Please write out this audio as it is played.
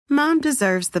Mom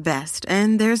deserves the best,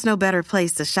 and there's no better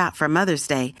place to shop for Mother's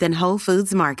Day than Whole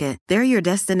Foods Market. They're your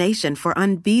destination for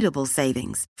unbeatable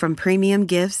savings, from premium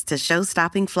gifts to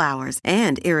show-stopping flowers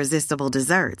and irresistible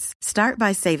desserts. Start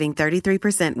by saving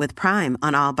 33% with Prime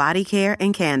on all body care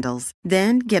and candles.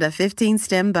 Then get a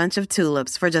 15-stem bunch of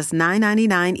tulips for just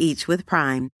 $9.99 each with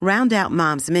Prime. Round out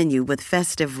Mom's menu with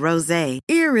festive rosé,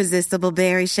 irresistible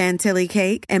berry chantilly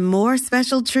cake, and more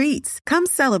special treats. Come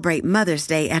celebrate Mother's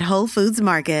Day at Whole Foods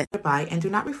Market. By and do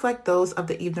not reflect those of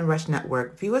the Evening Rush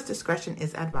Network. Viewers' discretion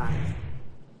is advised.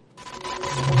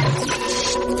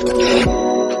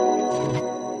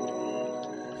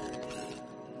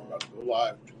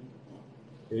 Live.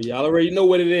 Y'all already know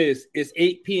what it is. It's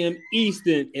 8 p.m.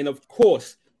 Eastern, and of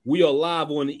course, we are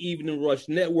live on the Evening Rush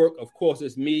Network. Of course,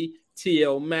 it's me,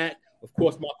 TL Mac. Of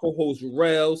course, my co-host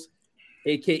Rels,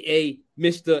 aka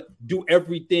Mr. Do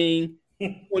Everything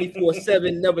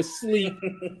 24/7, never sleep.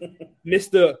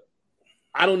 Mr.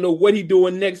 I don't know what he's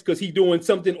doing next because he's doing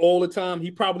something all the time.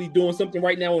 He probably doing something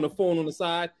right now on the phone on the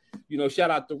side. You know, shout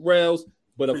out to Rels.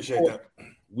 But of course,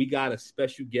 we got a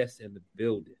special guest in the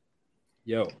building.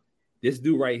 Yo, this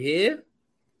dude right here.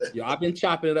 Yo, I've been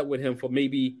chopping it up with him for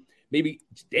maybe,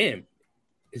 damn,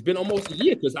 it's been almost a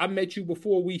year because I met you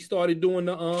before we started doing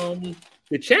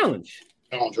the challenge.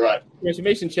 Sounds right.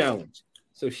 Transformation challenge.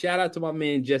 So shout out to my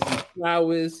man Jesse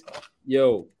Flowers.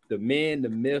 Yo, the man, the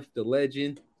myth, the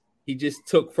legend. He just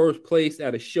took first place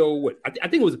at a show. I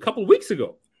think it was a couple of weeks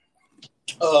ago.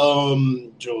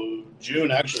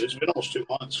 June, actually. It's been almost 2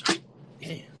 months.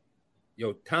 Damn.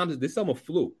 Yo, this summer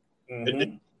flew.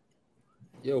 Mm-hmm.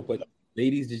 Yo, but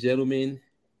ladies and gentlemen,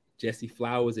 Jesse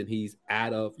Flowers, and he's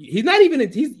not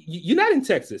in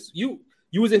Texas. You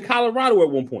was in Colorado at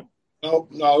one point. No,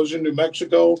 I was in New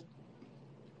Mexico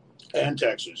and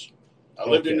Texas. I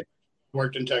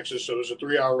worked in Texas, so it was a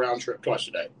 3-hour round trip twice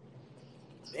a day.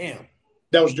 Damn.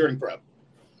 That was during prep.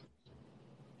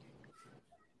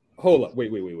 Hold up.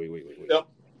 Wait. Yep.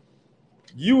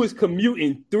 You was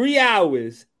commuting 3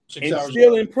 hours 6 and hours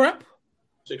still in prep?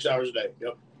 6 hours a day.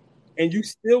 Yep. And you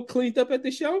still cleaned up at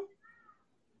the show?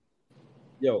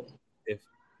 Yo, if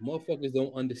motherfuckers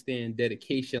don't understand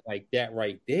dedication like that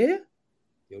right there,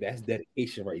 yo, that's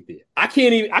dedication right there. I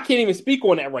can't even speak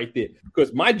on that right there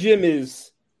because my gym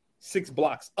is 6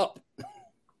 blocks up.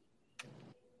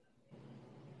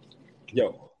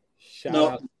 Yo, shout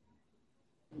out.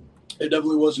 It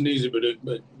definitely wasn't easy, but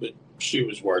she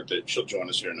was worth it. She'll join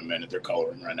us here in a minute. They're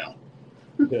coloring right now.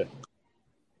 Yeah.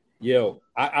 Yo,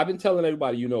 I've been telling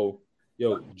everybody,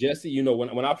 Jesse,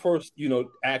 when I first,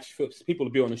 asked for people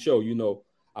to be on the show,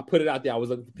 I put it out there. I was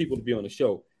looking for people to be on the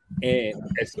show. And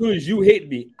as soon as you hit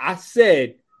me, I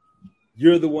said,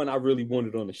 you're the one I really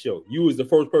wanted on the show. You was the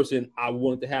first person I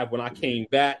wanted to have when I came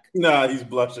back. Nah, he's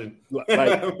blushing.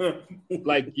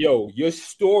 Yo, your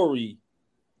story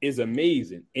is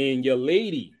amazing. And your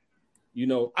lady, I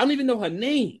don't even know her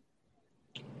name.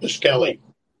 Miss Kelly.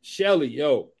 Shelly,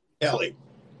 yo.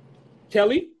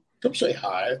 Kelly? Come say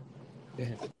hi.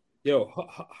 Yo,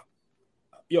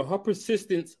 her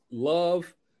persistence,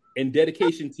 love, and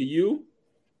dedication to you.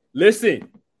 Listen,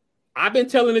 I've been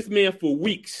telling this man for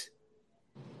weeks.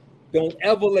 Don't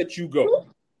ever let you go.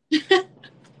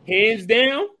 Hands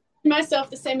down. Myself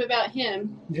the same about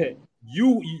him.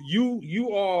 You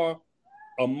are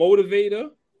a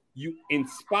motivator. You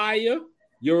inspire.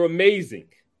 You're amazing.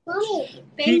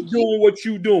 Keep doing what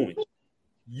you're doing.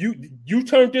 You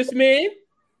turned this man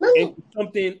into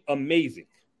something amazing.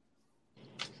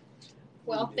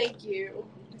 Well, thank you.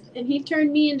 And he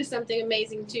turned me into something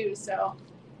amazing too. So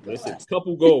listen,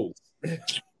 couple goals. And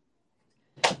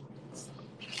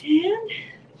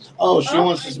she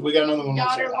wants to. We got another one.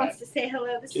 Daughter wants to say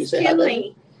hello. This is say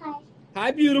Kinley. Hi. Hi,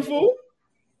 beautiful.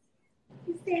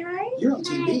 Say hi. You're on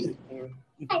TV.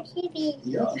 Hi, TV.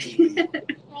 You're on TV.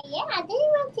 Yeah, I do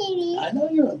on TV. I know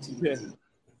you're on TV. Yeah.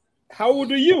 How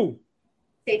old are you?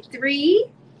 Say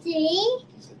 3. 3.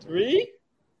 3?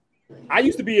 I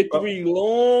used to be a 3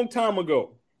 long time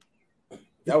ago.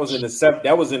 That was in the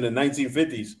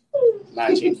 1950s.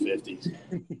 1950s.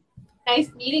 Nice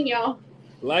meeting y'all.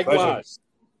 Likewise. Pleasure.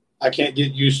 I can't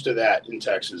get used to that in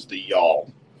Texas. The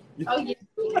y'all. Oh yeah.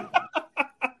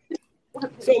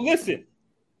 So listen.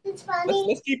 It's funny.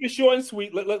 Let's keep it short and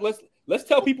sweet. Let's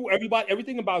tell people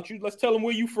everything about you. Let's tell them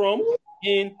where you from,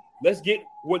 and let's get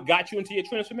what got you into your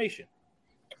transformation.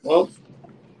 Well,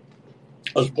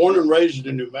 I was born and raised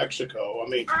in New Mexico.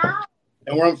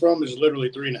 And where I'm from is literally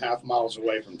 3.5 miles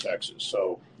away from Texas.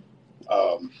 So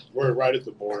we're right at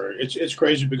the border. It's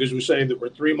crazy because we say that we're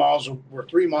 3 miles and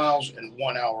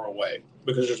 1 hour away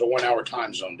because there's a 1 hour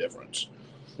time zone difference.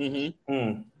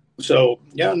 Mm-hmm. So,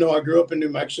 yeah, no, I grew up in New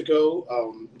Mexico,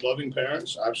 loving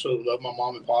parents. I absolutely love my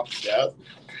mom and pop to death.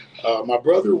 My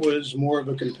brother was more of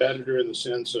a competitor in the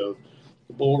sense of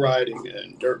bull riding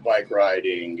and dirt bike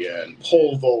riding and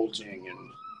pole vaulting. And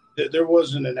there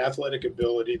wasn't an athletic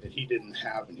ability that he didn't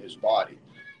have in his body.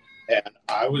 And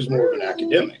I was more of an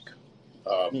academic.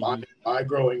 My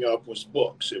growing up was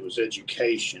books. It was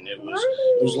education. It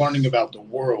was learning about the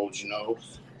world.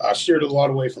 I steered a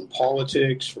lot away from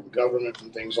politics, from government,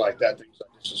 and things like that. Things I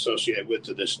disassociate with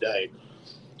to this day.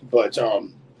 But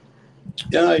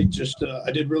yeah,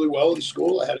 I did really well in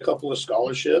school. I had a couple of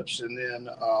scholarships, and then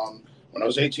when I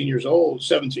was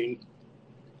 17,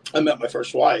 I met my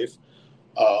first wife.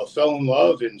 Fell in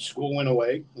love, and school went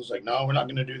away. I was like, no, we're not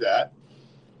going to do that.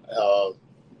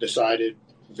 Decided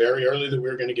very early that we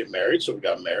were going to get married, so we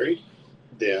got married.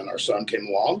 Then our son came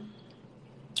along,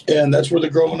 and that's where the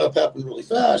growing up happened really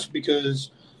fast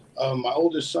because my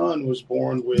oldest son was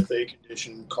born with a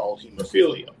condition called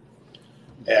hemophilia.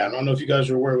 And I don't know if you guys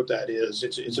are aware what that is.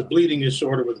 It's a bleeding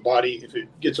disorder where the body, if it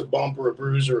gets a bump or a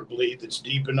bruise or a bleed that's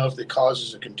deep enough that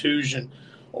causes a contusion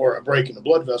or a break in the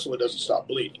blood vessel, it doesn't stop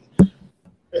bleeding.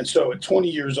 And so at 20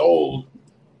 years old,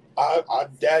 I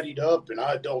daddied up and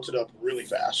I adulted up really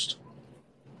fast.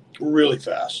 Really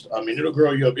fast. I mean, it'll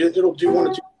grow you up. It'll do one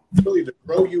or two. It'll either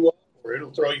grow you up or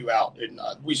it'll throw you out. And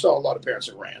we saw a lot of parents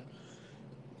that ran.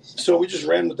 So we just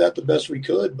ran with that the best we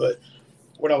could. But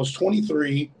when I was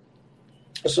 23,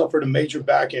 I suffered a major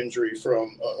back injury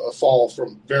from a fall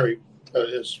from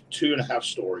it's 2.5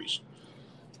 stories.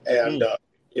 And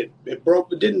it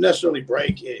broke. It didn't necessarily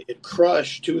break. It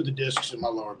crushed 2 of the discs in my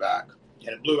lower back, and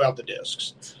it blew out the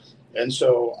discs. And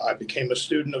so I became a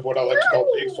student of what I like to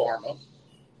call big pharma,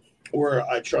 where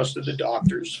I trusted the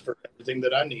doctors for everything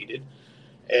that I needed.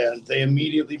 And they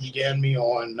immediately began me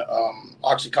on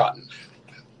Oxycontin.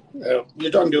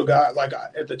 You're talking to a guy,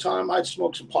 at the time, I'd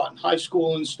smoked some pot in high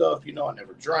school and stuff. I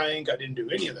never drank. I didn't do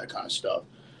any of that kind of stuff.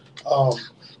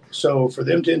 So for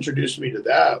them to introduce me to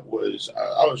that I was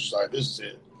just like, this is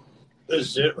it. This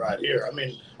is it right here. I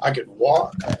mean, I could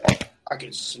walk. I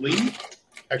could sleep.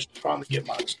 Actually, finally get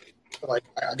my sleep. I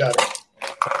got it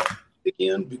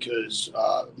again because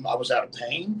I was out of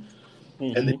pain.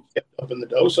 Mm-hmm. And then kept up in the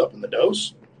dose.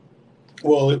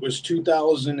 Well, it was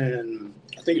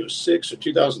 2006 or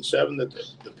 2007 that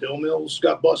the pill mills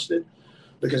got busted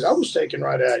because I was taking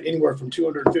right at anywhere from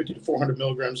 250 to 400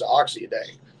 milligrams of oxy a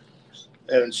day.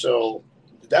 And so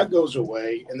that goes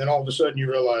away. And then all of a sudden you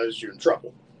realize you're in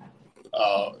trouble.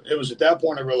 It was at that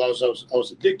point I realized I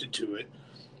was addicted to it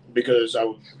because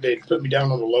they put me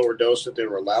down on the lower dose that they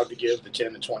were allowed to give, the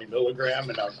 10 and 20 milligram.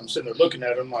 And I'm sitting there looking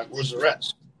at it. I'm like, where's the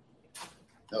rest?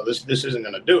 No, this isn't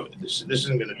going to do it. This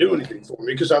isn't going to do anything for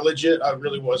me because I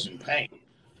really was in pain.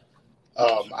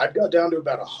 I got down to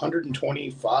about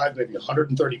 125, maybe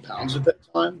 130 pounds at that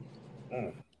time.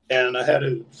 And I had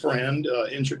a friend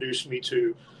introduce me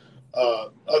to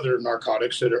other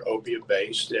narcotics that are opiate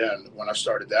based. And when I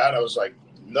started that, I was like,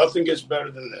 nothing gets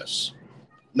better than this.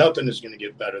 Nothing is going to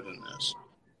get better than this.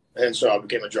 And so I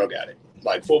became a drug addict,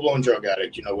 like full blown drug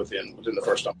addict, within the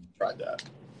first time I tried that.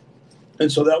 And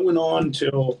so that went on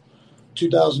till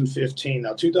 2015.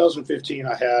 Now, 2015,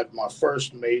 I had my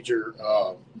first major,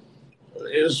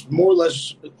 it was more or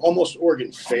less almost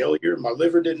organ failure. My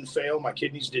liver didn't fail. My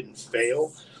kidneys didn't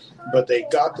fail. But they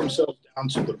got themselves down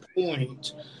to the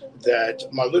point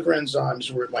that my liver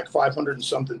enzymes were at like 500 and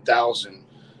something thousand.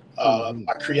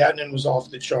 My creatinine was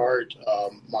off the chart.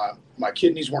 My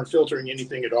kidneys weren't filtering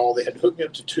anything at all. They had hooked me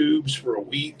up to tubes for a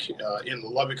week in the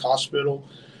Lubbock hospital.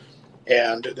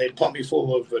 And they pumped me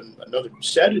full of another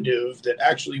sedative that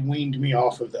actually weaned me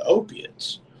off of the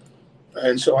opiates.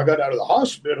 And so I got out of the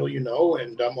hospital,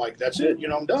 and I'm like, that's it.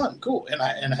 I'm done. Cool. And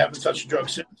I haven't touched a drug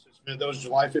since. That was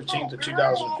July 15th of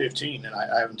 2015. And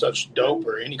I haven't touched dope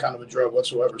or any kind of a drug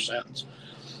whatsoever since.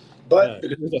 But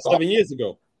it was 7 years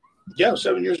ago. Yeah,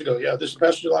 7 years ago. Yeah, this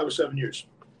past July was 7 years.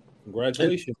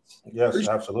 Congratulations. Yes,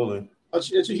 absolutely.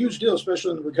 It's a huge deal,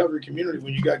 especially in the recovery community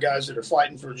when you got guys that are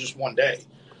fighting for just one day.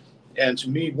 And to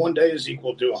me, one day is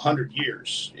equal to 100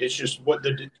 years. It's just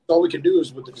all we can do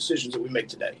is with the decisions that we make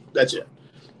today. That's it.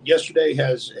 Yesterday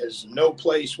has no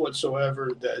place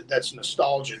whatsoever. That's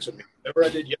nostalgia to me. Whatever I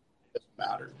did yesterday doesn't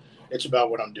matter. It's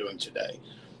about what I'm doing today.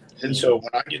 And so when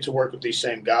I get to work with these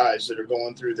same guys that are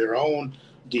going through their own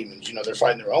demons, they're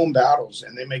fighting their own battles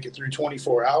and they make it through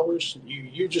 24 hours,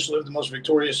 you just live the most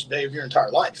victorious day of your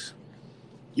entire life.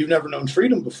 You've never known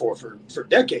freedom before for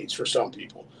decades for some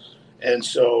people. And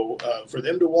so for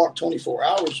them to walk 24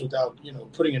 hours without,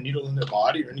 putting a needle in their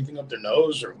body or anything up their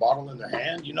nose or a bottle in their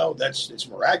hand, it's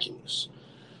miraculous.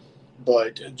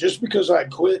 But just because I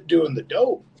quit doing the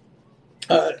dope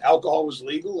alcohol was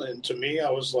legal, and to me, I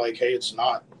was like, hey, it's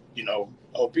not,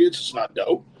 opiates, it's not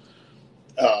dope.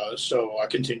 So I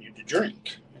continued to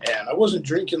drink. And I wasn't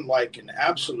drinking like an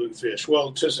absolute fish.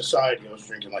 Well, to society, I was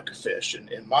drinking like a fish.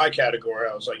 And in my category,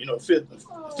 I was like, a fifth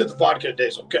of vodka a day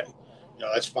is okay.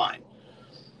 That's fine.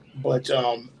 But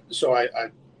so I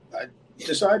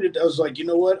decided, I was like, you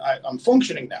know what? I'm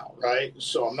functioning now, right?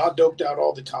 So I'm not doped out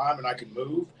all the time and I can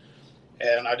move.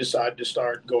 And I decided to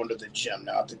start going to the gym.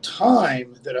 Now, at the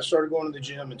time that I started going to the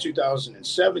gym in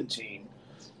 2016,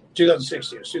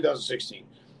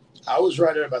 I was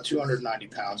right at about 290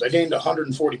 pounds. I gained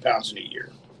 140 pounds in a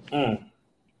year. In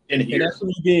a year. And that's from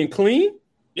you being clean?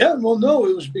 Yeah, well, no,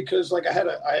 it was because I had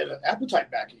an appetite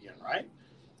back again, right?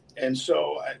 And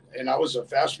so, I was a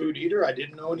fast food eater. I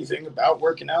didn't know anything about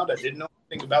working out. I didn't know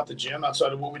anything about the gym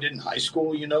outside of what we did in high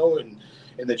school, and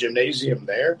in the gymnasium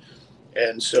there.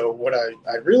 And so what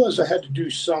I realized I had to do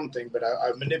something, but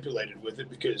I manipulated with it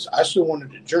because I still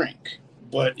wanted to drink.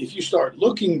 But if you start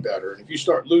looking better and if you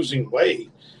start losing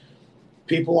weight,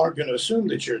 people aren't going to assume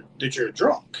that you're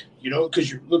drunk,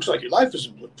 because it looks like your life is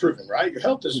improving, right? Your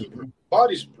health is improving, your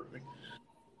body's improving.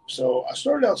 So I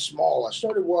started out small. I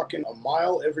started walking a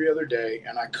mile every other day,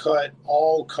 and I cut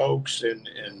all Cokes and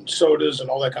sodas and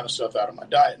all that kind of stuff out of my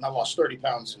diet. And I lost 30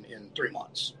 pounds in 3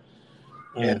 months.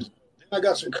 And I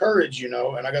got some courage, and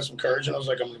I got some courage, and I was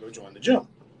like, I'm going to go join the gym.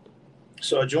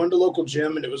 So I joined a local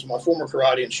gym, and it was my former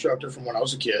karate instructor from when I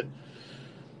was a kid.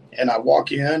 And I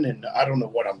walk in, and I don't know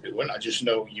what I'm doing. I just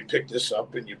know you pick this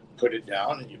up, and you put it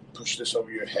down, and you push this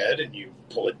over your head, and you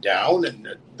pull it down, and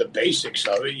the basics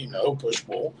of it, push,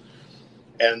 pull.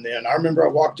 And then I remember I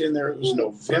walked in there. It was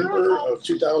November of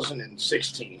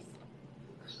 2016.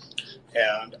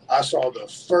 And I saw the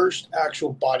first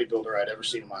actual bodybuilder I'd ever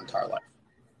seen in my entire life.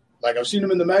 Like, I've seen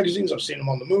them in the magazines, I've seen them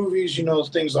on the movies,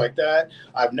 things like that.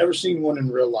 I've never seen one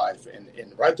in real life. And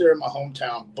right there in my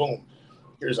hometown, boom,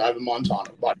 here's Ivan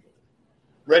Montano, bodybuilder,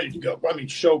 ready to go. I mean,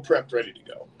 show prepped, ready to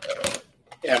go.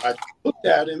 And I looked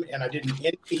at him, and I didn't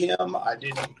envy him. I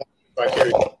didn't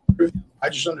I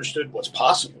just understood what's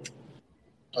possible.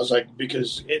 I was like,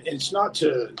 because it's not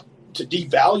to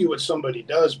devalue what somebody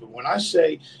does, but when I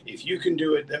say, if you can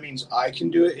do it, that means I can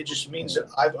do it. It just means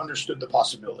that I've understood the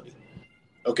possibility.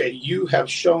 Okay, you have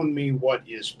shown me what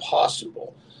is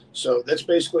possible. So that's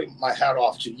basically my hat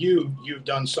off to you. You've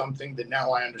done something that now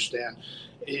I understand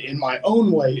in my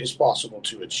own way is possible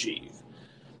to achieve.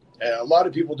 A lot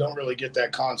of people don't really get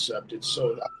that concept.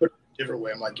 So I put it a different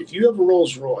way. I'm like, if you have a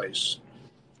Rolls Royce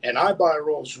and I buy a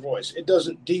Rolls Royce, it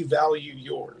doesn't devalue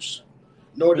yours,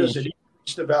 nor does it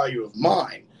increase the value of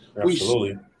mine.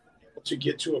 Absolutely. We to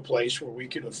get to a place where we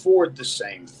can afford the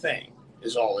same thing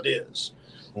is all it is.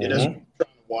 It doesn't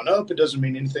one up. It doesn't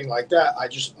mean anything like that. I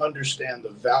just understand the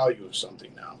value of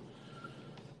something now.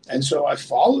 And so I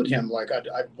followed him. Like,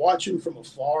 I'd watch him from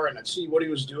afar, and I'd see what he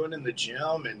was doing in the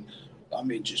gym. And I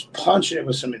mean, just punching it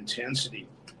with some intensity.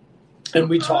 And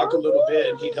we talk a little bit,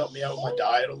 and he'd help me out with my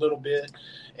diet a little bit.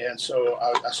 And so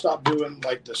I stopped doing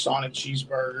like the Sonic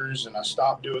cheeseburgers, and I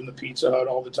stopped doing the Pizza Hut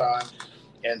all the time.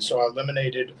 And so I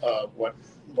eliminated what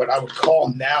I would call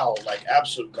now like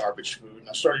absolute garbage food. And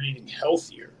I started eating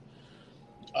healthier.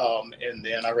 And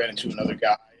then I ran into another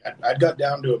guy. I'd got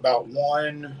down to about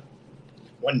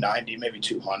 190, maybe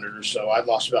 200 or so. I'd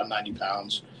lost about 90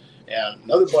 pounds. And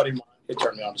another buddy of mine had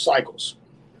turned me on to cycles.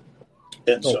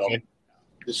 And so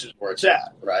this is where it's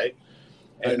at, right?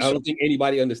 And I don't think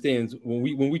anybody understands when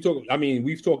we talk. I mean,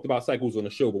 we've talked about cycles on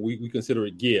the show, but we consider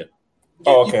it gear.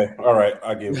 Oh, okay. All right.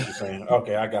 I get what you're saying.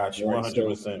 Okay, I got you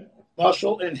 100%.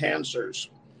 Muscle enhancers.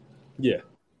 Yeah.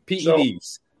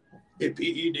 PEDs.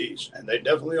 PEDs, and they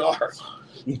definitely are.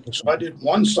 So I did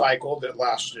one cycle that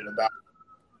lasted about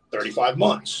 35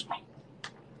 months.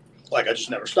 Like, I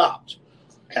just never stopped.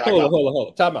 And hold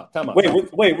on. Time out.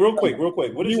 Wait, real quick.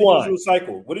 What is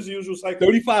the usual cycle?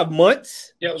 35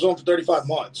 months? Yeah, it was on for 35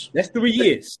 months. That's 3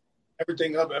 years.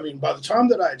 Everything up. I mean, by the time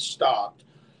that I had stopped,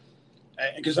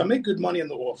 because I make good money in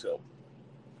the oil field.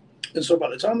 And so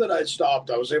by the time that I had stopped,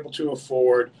 I was able to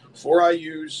afford 4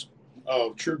 IUs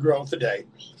of True Growth a day.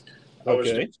 I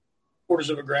was doing quarters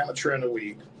of a gram of Tren a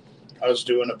week. I was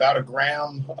doing about a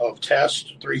gram of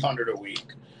Test 300 a week.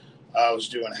 I was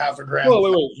doing half a gram.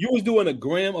 Wait. You was doing a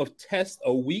gram of Test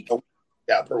a week?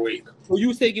 Yeah, per week. So you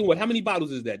was taking what? How many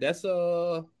bottles is that? That's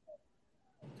 300.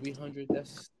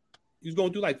 That's you was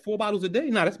going to do like 4 bottles a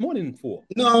day? No, that's more than 4.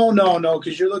 No,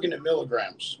 because you're looking at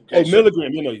milligrams. Okay,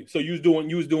 milligram. So you was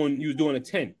doing a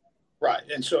 10. Right,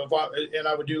 and so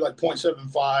I would do like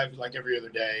 0.75 like every other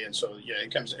day, and so yeah,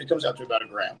 it comes out to about a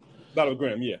gram. About a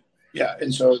gram, yeah. Yeah,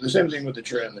 and so the same thing with the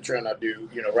Tren. The Tren I do,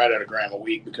 right at a gram a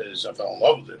week because I fell in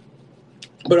love with it.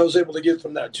 But I was able to get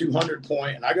from that 200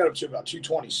 point, and I got up to about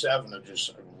 227 of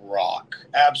just rock,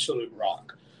 absolute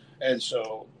rock. And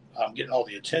so I'm getting all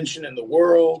the attention in the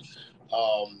world.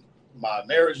 My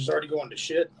marriage is already going to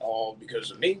shit, all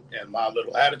because of me and my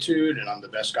little attitude, and I'm the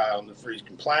best guy on the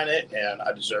freaking planet, and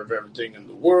I deserve everything in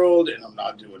the world, and I'm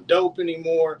not doing dope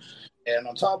anymore. And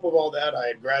on top of all that, I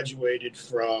had graduated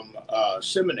from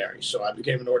seminary, so I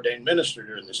became an ordained minister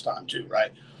during this time too,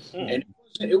 right? And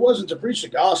it wasn't to preach the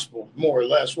gospel, more or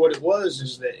less. What it was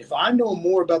is that if I know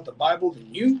more about the Bible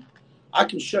than you, I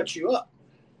can shut you up,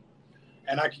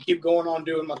 and I can keep going on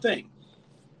doing my thing.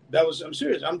 I'm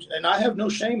serious. And I have no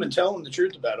shame in telling the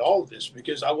truth about all of this,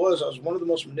 because I was one of the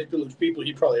most manipulative people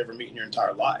you probably ever meet in your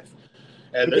entire life.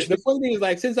 And the funny thing is,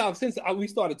 like, since we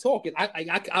started talking,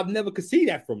 I've never could see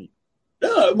that from you.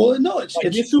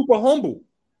 It's super humble.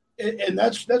 And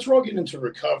that's where I'll get into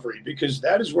recovery, because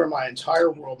that is where my entire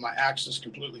world, my axis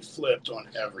completely flipped on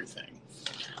everything.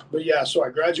 But yeah, so I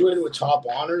graduated with top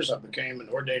honors. I became an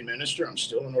ordained minister. I'm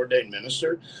still an ordained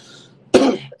minister.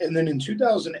 And then in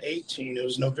 2018, it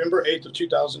was November 8th of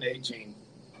 2018,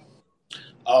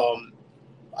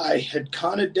 I had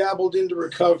kind of dabbled into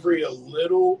recovery a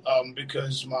little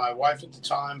because my wife at the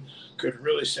time could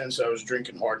really sense I was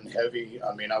drinking hard and heavy.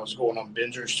 I mean, I was going on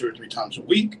bingers 2 or 3 times a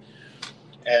week.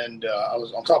 And I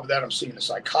was, on top of that, I'm seeing a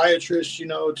psychiatrist,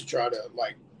 to try to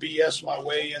like BS my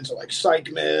way into like psych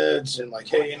meds and like,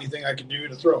 hey, anything I could do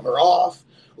to throw her off.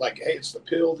 Like, hey, it's the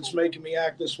pill that's making me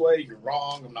act this way. You're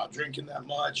wrong. I'm not drinking that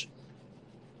much.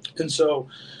 And so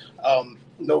it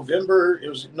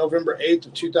was November 8th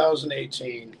of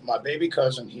 2018. My baby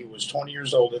cousin, he was 20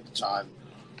 years old at the time,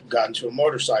 got into a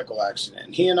motorcycle accident.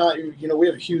 And he and I, we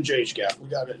have a huge age gap. We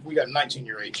got a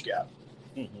 19-year age gap.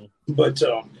 Mm-hmm. But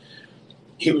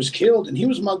he was killed, and he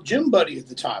was my gym buddy at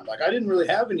the time. Like, I didn't really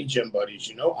have any gym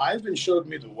buddies, Ivan showed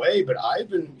me the way, but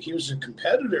he was a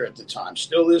competitor at the time,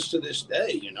 still is to this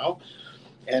day,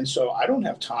 And so I don't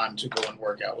have time to go and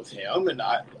work out with him. And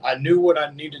I knew what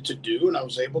I needed to do, and I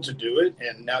was able to do it.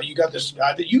 And now you got this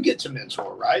guy that you get to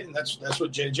mentor, right? And that's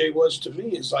what JJ was to me.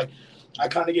 It's like, I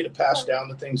kind of get to pass down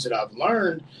the things that I've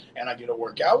learned, and I get to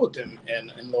work out with him.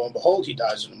 And lo and behold, he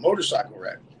dies in a motorcycle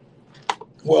wreck.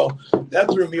 Well, that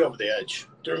threw me over the edge.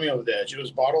 It was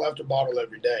bottle after bottle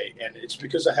every day. And it's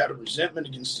because I had a resentment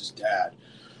against his dad.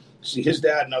 See, his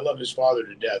dad, and I love his father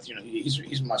to death.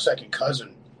 He's my second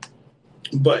cousin.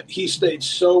 But he stayed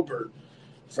sober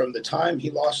from the time he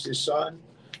lost his son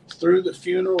through the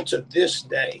funeral to this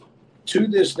day. To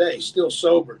this day, still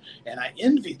sober. And I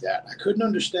envied that. I couldn't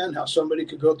understand how somebody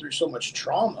could go through so much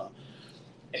trauma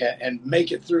and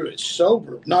make it through it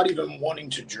sober, not even wanting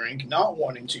to drink, not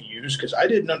wanting to use, because I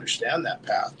didn't understand that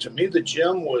path. To me, the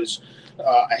gym was,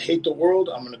 I hate the world,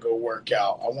 I'm going to go work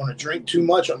out. I want to drink too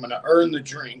much, I'm going to earn the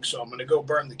drink, so I'm going to go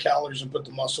burn the calories and put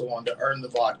the muscle on to earn the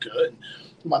vodka. And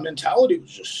my mentality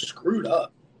was just screwed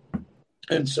up.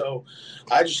 And so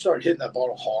I just started hitting that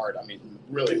bottle hard,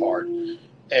 really hard.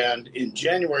 And in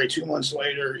January, 2 months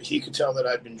later, he could tell that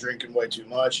I'd been drinking way too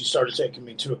much. He started taking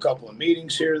me to a couple of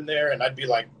meetings here and there, and I'd be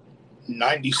like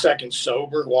 90 seconds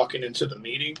sober walking into the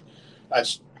meeting.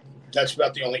 That's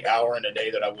about the only hour in a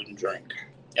day that I wouldn't drink.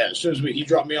 And as soon as he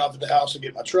dropped me off at the house to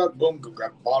get my truck, boom, go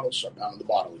grab a bottle, start pounding the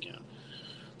bottle again.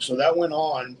 So that went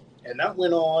on, and that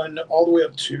went on all the way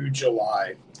up to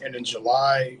July. And in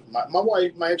July, my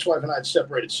ex-wife and I had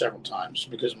separated several times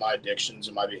because of my addictions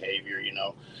and my behavior,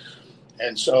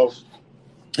 And so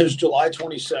it was July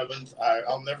 27th.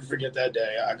 I'll never forget that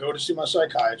day. I go to see my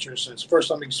psychiatrist, and it's the first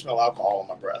time he could smell alcohol in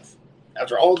my breath.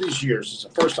 After all these years, it's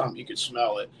the first time he could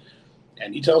smell it.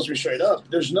 And he tells me straight up,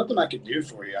 there's nothing I could do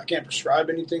for you. I can't prescribe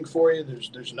anything for you.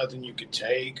 There's nothing you could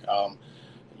take.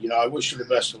 I wish you the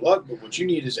best of luck, but what you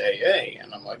need is AA.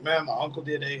 And I'm like, man, my uncle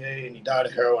did AA, and he died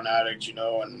a heroin addict,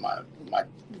 and my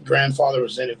grandfather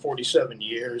was in it 47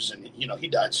 years, and, he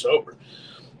died sober.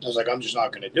 I was like, I'm just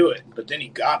not going to do it. But then he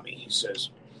got me. He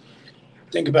says,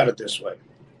 think about it this way.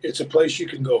 It's a place you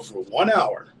can go for 1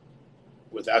 hour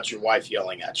without your wife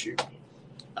yelling at you.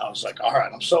 I was like, all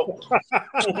right, I'm sold.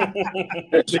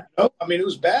 It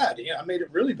was bad. I made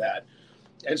it really bad.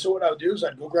 And so what I would do is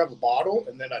I'd go grab a bottle,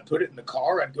 and then I'd put it in the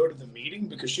car. I'd go to the meeting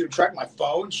because she would track my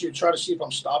phone. She would try to see if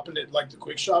I'm stopping at like the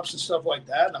quick shops and stuff like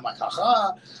that. And I'm like,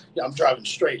 yeah, I'm driving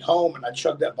straight home, and I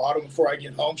chug that bottle before I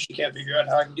get home. She can't figure out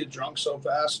how I can get drunk so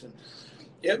fast. And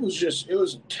it was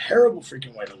a terrible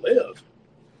freaking way to live.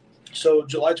 So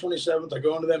July 27th, I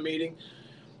go into that meeting,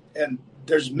 and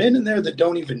there's men in there that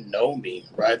don't even know me,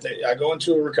 right? I go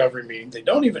into a recovery meeting. They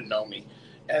don't even know me,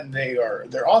 and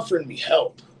they're offering me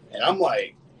help. And I'm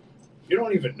like, you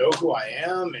don't even know who I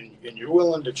am, and you're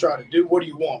willing to try to do, what do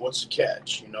you want? What's the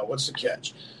catch? What's the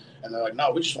catch? And they're like,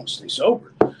 no, we just want to stay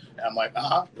sober. And I'm like,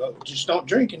 well, just don't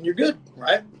drink and you're good,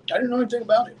 right? I didn't know anything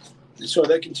about it. And so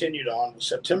they continued on.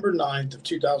 September 9th of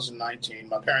 2019,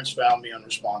 my parents found me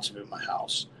unresponsive in my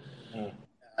house.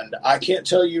 And I can't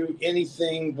tell you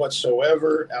anything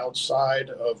whatsoever outside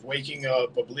of waking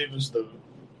up. I believe it was the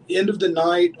end of the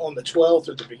night on the 12th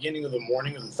or the beginning of the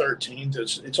morning of the 13th.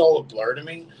 It's all a blur to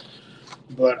me.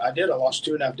 But I lost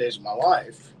 2.5 days of my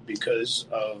life because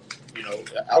of,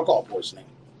 alcohol poisoning.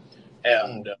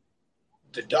 And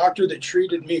the doctor that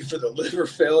treated me for the liver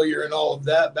failure and all of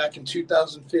that back in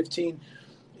 2015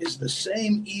 is the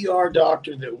same ER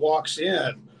doctor that walks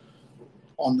in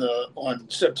on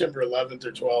September 11th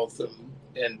or 12th.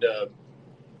 And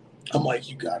I'm like,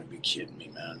 you got to be kidding me,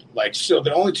 man. Like, so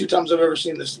the only 2 times I've ever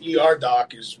seen this ER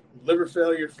doc is liver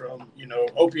failure from,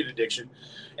 opiate addiction.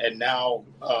 And now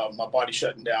my body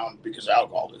shutting down because of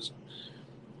alcoholism.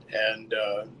 And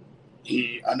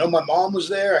I know my mom was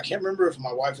there. I can't remember if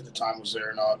my wife at the time was there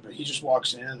or not, but he just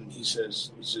walks in and he says,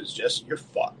 Jesse, you're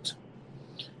fucked.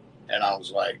 And I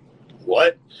was like,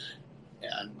 what?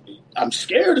 And I'm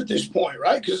scared at this point,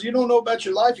 right? Because you don't know about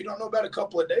your life. You don't know about a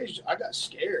couple of days. I got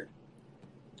scared.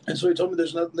 And so he told me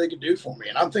there's nothing they could do for me.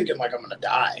 And I'm thinking like I'm going to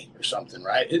die or something,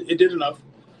 right? It did enough.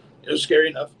 It was scary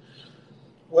enough.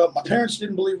 Well, my parents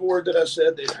didn't believe a word that I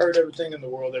said. They'd heard everything in the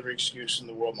world, every excuse in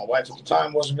the world. My wife at the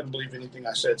time wasn't going to believe anything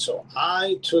I said. So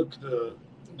I took the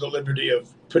liberty of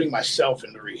putting myself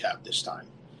into rehab this time.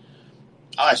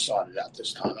 I sought it out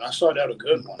this time, and I sought out a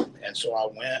good one. And so I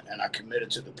went and I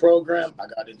committed to the program. I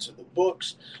got into the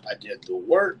books. I did the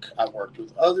work. I worked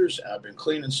with others, and I've been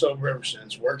clean and sober ever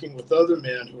since, working with other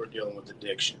men who are dealing with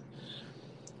addiction.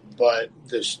 But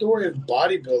the story of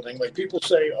bodybuilding, like people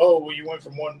say, oh, well, you went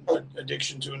from one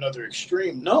addiction to another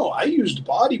extreme. No, I used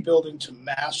bodybuilding to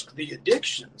mask the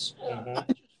addictions. I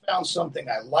just found something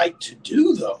I like to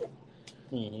do, though.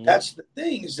 That's the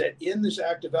thing, is that in this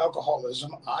act of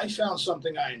alcoholism, I found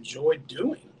something I enjoyed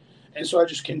doing. And so I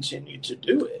just continued to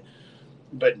do it.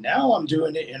 But now I'm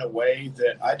doing it in a way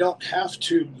that I don't have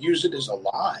to use it as a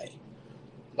lie.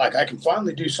 Like I can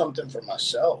finally do something for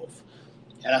myself.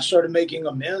 And I started making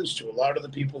amends to a lot of the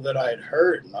people that I had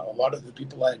hurt and a lot of the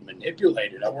people I had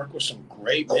manipulated. I work with some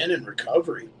great men in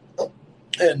recovery.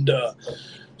 And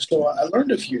so I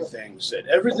learned a few things, that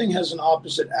everything has an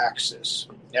opposite axis.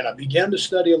 And I began to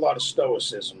study a lot of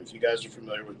Stoicism, if you guys are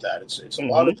familiar with that. It's a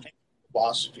lot of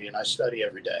philosophy, and I study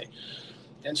every day.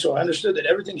 And so I understood that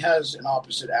everything has an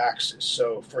opposite axis.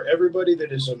 So for everybody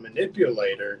that is a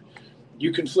manipulator,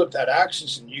 you can flip that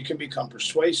axis and you can become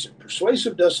persuasive.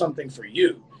 Persuasive does something for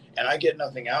you, and I get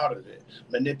nothing out of it.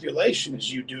 Manipulation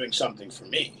is you doing something for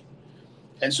me.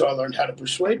 And so I learned how to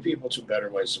persuade people to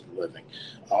better ways of living.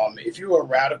 If you're a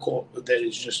radical that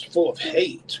is just full of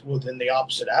hate, well, then the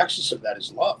opposite axis of that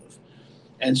is love.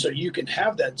 And so you can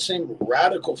have that same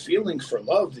radical feeling for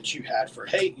love that you had for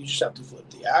hate. You just have to flip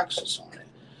the axis on it.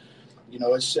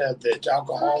 It's said that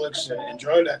alcoholics and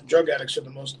drug addicts are the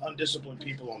most undisciplined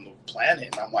people on the planet.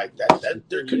 And I'm like, that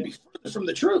there could be further from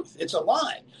the truth. It's a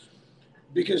lie.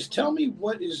 Because tell me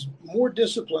what is more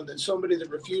disciplined than somebody that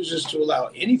refuses to allow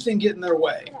anything get in their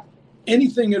way,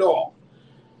 anything at all,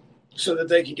 so that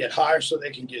they can get higher, so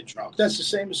they can get drunk. That's the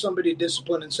same as somebody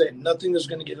disciplined and saying nothing is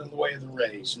going to get in the way of the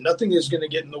raise. Nothing is going to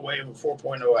get in the way of a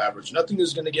 4.0 average. Nothing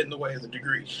is going to get in the way of the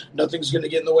degree. Nothing's going to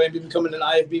get in the way of becoming an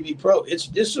IFBB pro. It's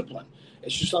discipline.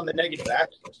 It's just on the negative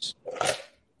axis.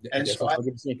 And that's so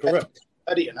 100% correct.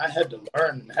 And I had to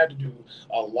learn and had to do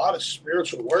a lot of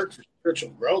spiritual work for spiritual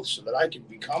growth so that I could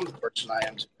become the person I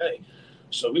am today.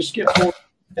 So we skip forward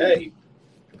today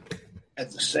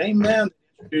at the same man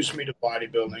that introduced me to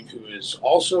bodybuilding, who is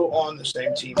also on the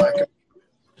same team I compete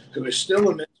with, who is still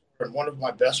a mentor and one of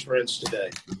my best friends today.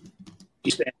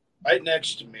 He stands right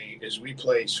next to me as we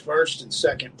place first and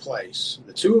second place.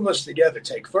 The two of us together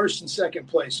take first and second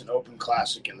place in Open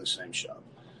Classic in the same show.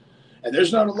 And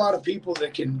there's not a lot of people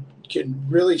that can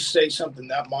really say something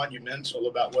that monumental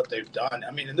about what they've done. I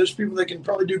mean, and there's people that can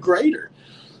probably do greater.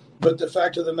 But the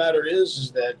fact of the matter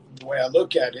is that the way I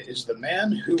look at it is the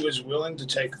man who is willing to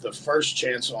take the first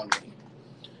chance on me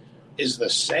is the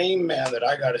same man that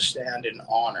I got to stand in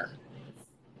honor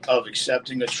of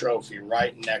accepting a trophy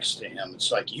right next to him.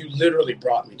 It's like, you literally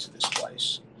brought me to this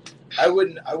place. I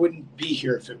wouldn't be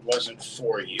here if it wasn't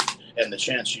for you and the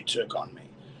chance you took on me.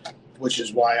 Which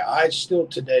is why I still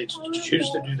today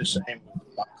choose to do the same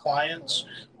with my clients,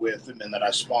 with the men that I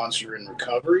sponsor in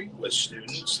recovery, with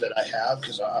students that I have,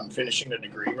 because I'm finishing a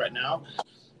degree right now.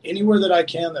 Anywhere that I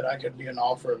can, that I could be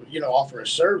offer a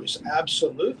service,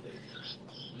 absolutely.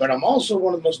 But I'm also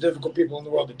one of the most difficult people in the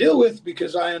world to deal with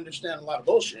because I understand a lot of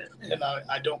bullshit and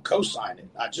I don't co-sign it.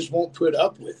 I just won't put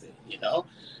up with it, you know?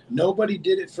 Nobody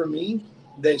did it for me.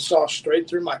 They saw straight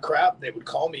through my crap. They would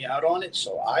call me out on it.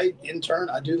 So I, in turn,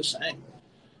 I do the same.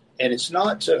 And it's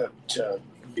not to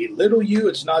belittle you.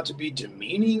 It's not to be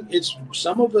demeaning. It's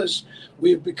some of us,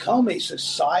 we've become a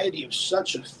society of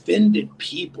such offended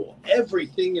people.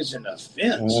 Everything is an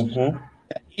offense. Mm-hmm.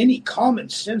 Any common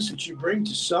sense that you bring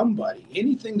to somebody,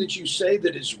 anything that you say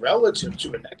that is relative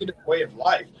to a negative way of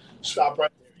life, stop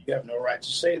right there. You have no right to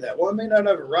say that. Well, I may not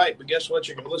have a right, but guess what?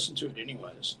 You're going to listen to it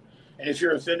anyways. And if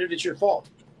you're offended, it's your fault.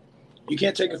 You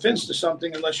can't take offense to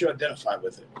something unless you identify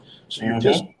with it. So you're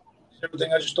pissed.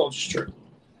 Everything I just told you is true.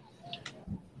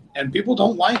 And people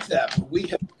don't like that. But we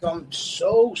have become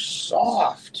so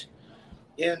soft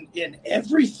in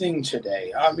everything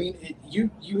today. I mean,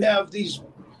 you have these.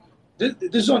 This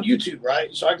is on YouTube, right?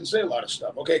 So I can say a lot of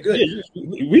stuff. Okay, good. Yeah,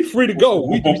 we free to go.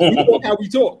 We talk how we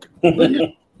talk.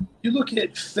 You look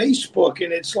at Facebook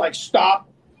and it's like, stop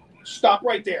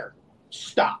right there.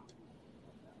 Stop.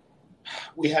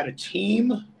 We had a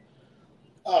team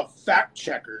of fact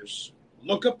checkers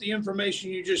look up the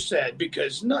information you just said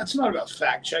because it's not about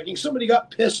fact checking. Somebody got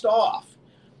pissed off.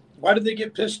 Why did they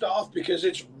get pissed off? Because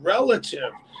it's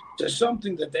relative to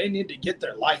something that they need to get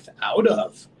their life out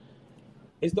of.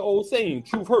 It's the old saying,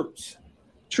 truth hurts.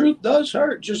 Truth does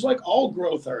hurt, just like all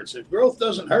growth hurts. If growth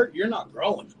doesn't hurt, you're not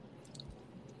growing.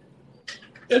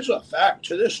 It's a fact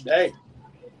to this day.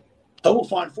 I will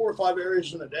find 4 or 5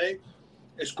 areas in a day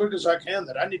as quick as I can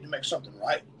that I need to make something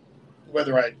right.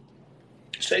 Whether I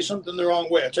say something the wrong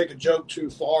way, I take a joke too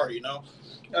far, you know,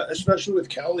 especially with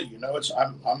Kelly, you know,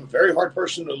 I'm a very hard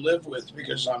person to live with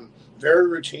because I'm very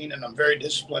routine and I'm very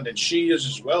disciplined and she is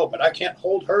as well, but I can't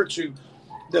hold her to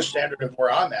the standard of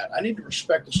where I'm at. I need to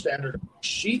respect the standard of where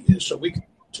she is so we can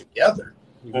work together.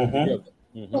 You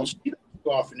don't see that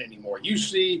too often anymore. You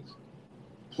see,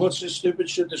 what's this stupid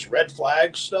shit, this red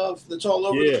flag stuff that's all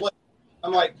over the place.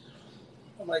 I'm like,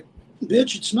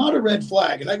 bitch, it's not a red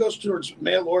flag. And that goes towards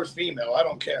male or female. I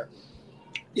don't care.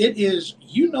 It is,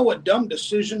 you know, a dumb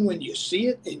decision when you see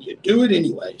it and you do it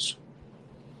anyways.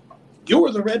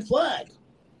 You're the red flag.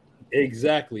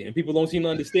 Exactly. And people don't seem to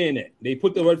understand that. They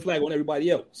put the red flag on everybody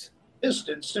else.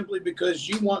 Distance simply because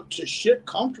you want to shit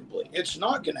comfortably. It's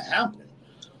not going to happen.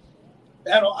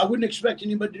 I wouldn't expect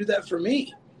anybody to do that for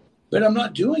me. But I'm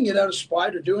not doing it out of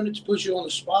spite or doing it to put you on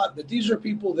the spot. But these are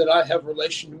people that I have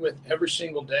relation with every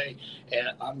single day. And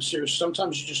I'm serious.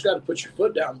 Sometimes you just got to put your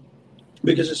foot down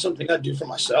because it's something I do for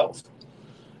myself.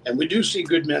 And we do see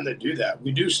good men that do that.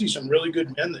 We do see some really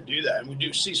good men that do that. And we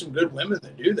do see some good women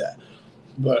that do that.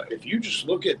 But if you just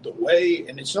look at the way,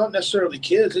 and it's not necessarily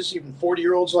kids, it's even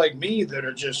 40-year-olds like me that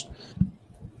are just,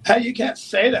 hey, you can't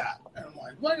say that. And I'm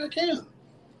like, well, I can.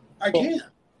 I can.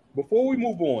 Before we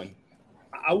move on,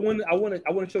 I want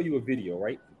to show you a video,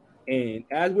 right? And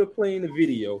as we're playing the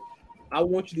video, I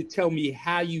want you to tell me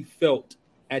how you felt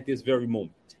at this very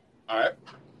moment. All right.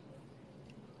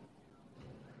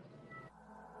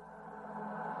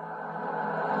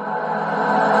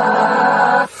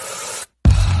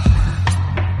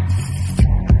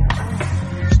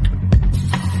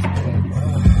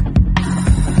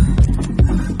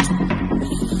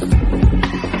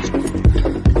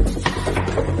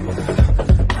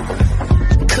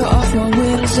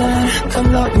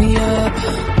 Come lock me up,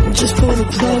 just pull the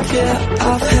plug, yeah,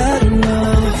 I've had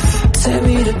enough. Tear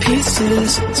me to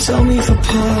pieces, sell me for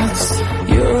parts.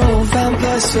 You're all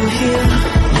vampires still here,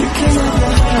 you can have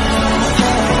my heart.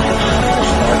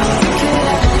 You can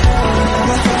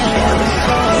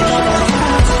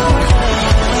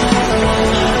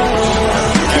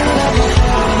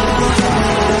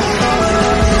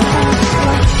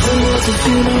the world's a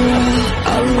funeral,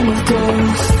 a room of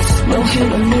ghosts. No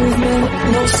hint of movement,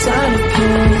 no sign of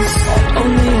pulse.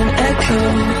 Only an echo,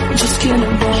 just skin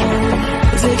and bone.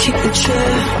 They kick the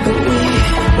chair, but we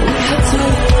had to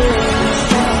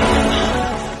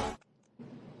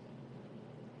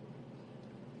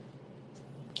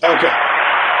Okay.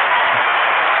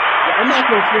 I'm not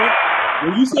going to front.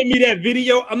 When you sent me that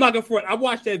video, I'm not going to front. I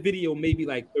watched that video maybe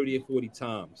like 30 or 40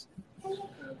 times.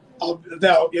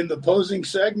 Now, in the posing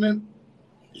segment,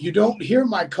 you don't hear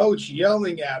my coach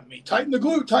yelling at me, tighten the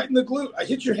glute, tighten the glute. I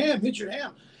hit your ham, hit your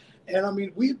ham. And I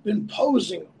mean, we've been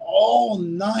posing all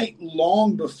night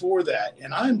long before that.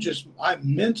 And I'm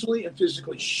mentally and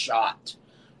physically shot,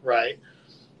 right?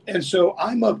 And so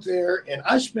I'm up there and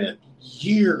I spent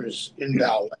years in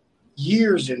ballet,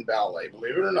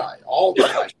 believe it or not, all the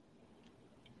time.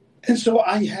 And so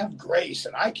I have grace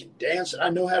and I can dance and I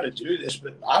know how to do this,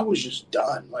 but I was just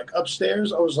done. Like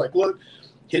upstairs, I was like, look,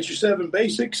 hit your 7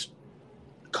 basics,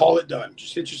 call it done.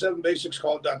 Just hit your 7 basics,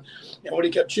 call it done. And what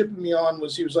he kept chipping me on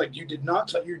was he was like, you did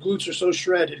not, your glutes are so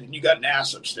shredded and you got an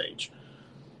ass upstage.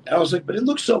 And I was like, but it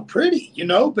looks so pretty,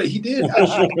 but he did.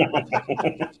 I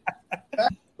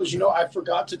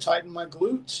forgot to tighten my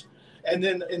glutes. And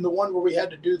then in the one where we had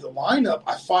to do the lineup,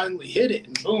 I finally hit it.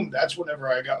 And boom, that's whenever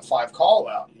I got 5 call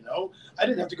out, I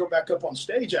didn't have to go back up on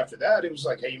stage after that. It was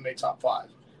like, hey, you made top 5.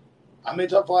 I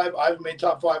made top 5. I've made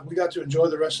top 5. We got to enjoy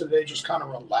the rest of the day just kind of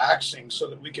relaxing so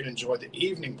that we can enjoy the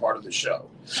evening part of the show.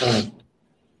 But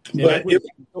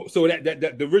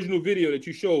the original video that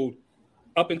you showed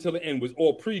up until the end was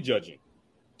all prejudging.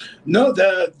 No,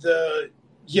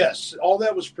 yes, all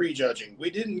that was prejudging. We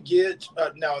didn't get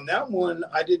now in that one.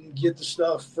 I didn't get the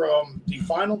stuff from the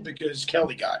final because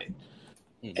Kelly got it,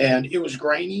 and it was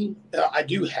grainy. I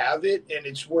do have it, and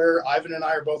it's where Ivan and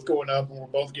I are both going up, and we're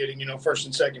both getting first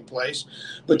and second place.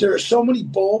 But there are so many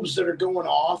bulbs that are going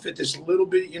off at this little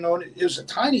bit, and it was a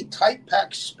tiny, tight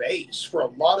packed space for a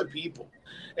lot of people.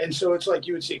 And so it's like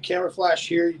you would see a camera flash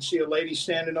here, you'd see a lady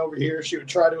standing over here. She would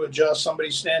try to adjust,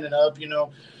 somebody standing up,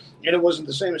 and it wasn't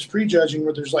the same as prejudging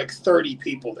where there's like 30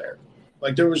 people there.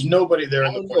 Like there was nobody there.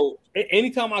 I don't know.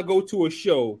 Anytime I go to a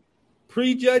show,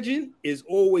 prejudging is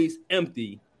always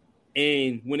empty.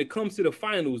 And when it comes to the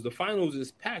finals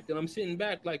is packed. And I'm sitting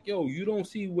back like, yo, you don't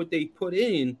see what they put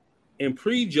in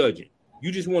prejudging.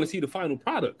 You just want to see the final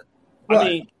product. Right. I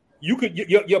mean, you could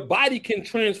your body can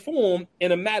transform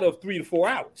in a matter of 3 to 4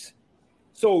 hours.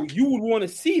 So you would want to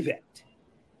see that.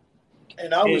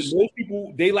 And most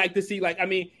people, they like to see,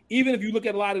 even if you look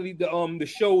at a lot of the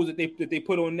shows that they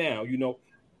put on now,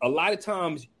 a lot of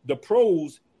times the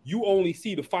pros, you only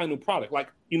see the final product. Like,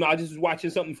 I just was watching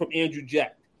something from Andrew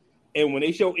Jacked, and when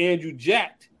they show Andrew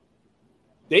Jacked,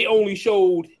 they only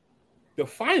showed the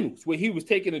finals where he was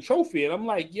taking a trophy, and I'm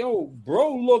like, yo,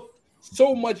 bro, looked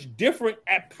so much different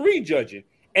at prejudging,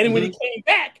 and when he came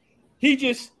back, he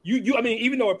just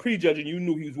even though at prejudging, you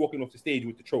knew he was walking off the stage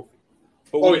with the trophy,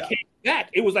 but when he came back,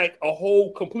 it was like a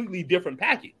whole completely different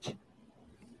package.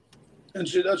 And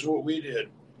see, that's what we did.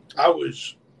 I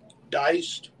was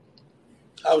diced.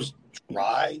 I was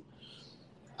dry.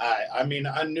 I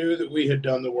knew that we had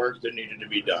done the work that needed to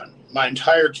be done. My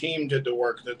entire team did the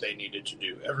work that they needed to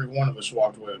do. Every one of us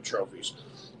walked away with trophies.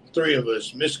 3 of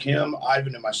us, Miss Kim,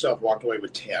 Ivan, and myself, walked away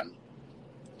with 10.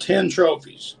 10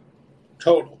 trophies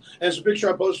total. And it's a picture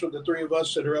I posted with the 3 of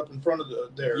us that are up in front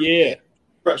of their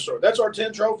press store. That's our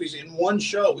 10 trophies in one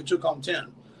show. We took home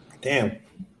 10. Damn.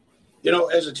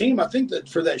 As a team, I think that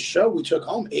for that show, we took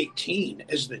home 18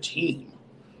 as the team.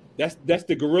 That's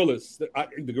the Gorillas. The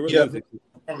Gorillas.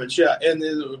 Yeah. And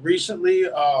then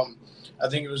recently, I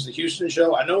think it was the Houston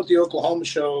show. I know at the Oklahoma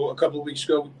show a couple of weeks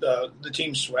ago, the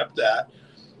team swept that.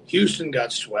 Houston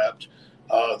got swept.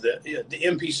 The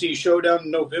NPC showdown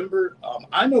in November.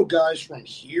 I know guys from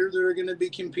here that are going to be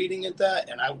competing at that,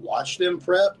 and I watch them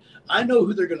prep. I know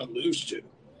who they're going to lose to.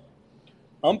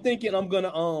 I'm thinking I'm going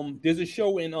to there's a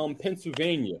show in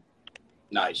Pennsylvania.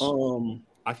 Nice.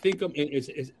 I think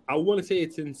I want to say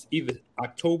it's in either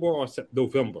October or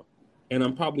November, and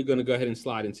I'm probably going to go ahead and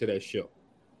slide into that show.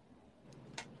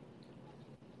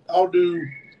 I'll do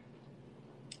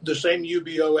the same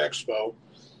UBO Expo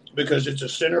because it's a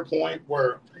center point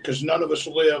because none of us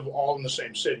live all in the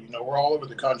same city. We're all over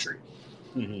the country.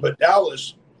 Mm-hmm. But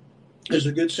Dallas is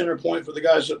a good center point for the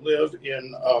guys that live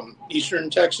in Eastern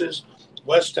Texas,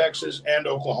 West Texas, and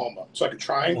Oklahoma. It's like a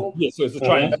triangle. Yeah, so it's a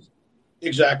triangle.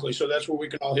 Exactly. So that's where we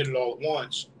can all hit it all at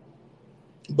once.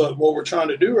 But what we're trying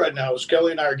to do right now is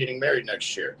Kelly and I are getting married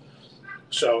next year.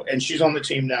 So, and she's on the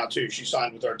team now too. She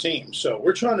signed with our team. So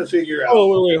we're trying to figure out.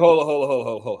 Oh, wait,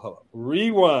 hold on.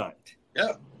 Rewind.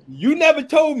 Yeah. You never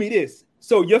told me this.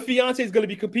 So your fiance is going to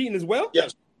be competing as well?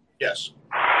 Yes.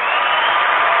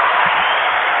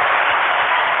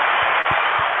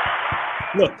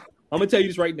 Look, I'm going to tell you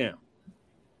this right now.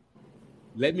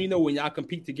 Let me know when y'all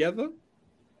compete together.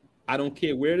 I don't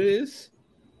care where it is.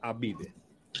 I'll be there.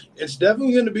 It's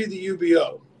definitely going to be the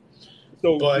UBO.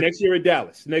 So next year at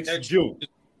Dallas, next June.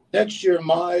 Next year,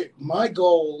 my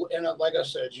goal, and like I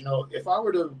said, if I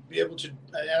were to be able to,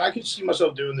 and I could see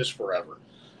myself doing this forever.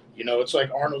 It's like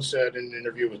Arnold said in an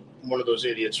interview with one of those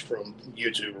idiots from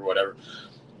YouTube or whatever.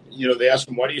 They asked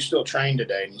him, why do you still train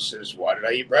today? And he says, why did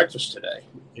I eat breakfast today?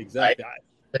 Exactly.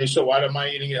 So why am I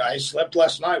eating it? I slept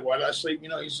last night. Why did I sleep? He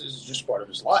says it's just part of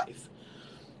his life.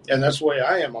 And that's the way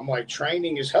I am. I'm like,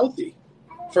 training is healthy.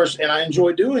 First, and I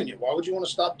enjoy doing it. Why would you want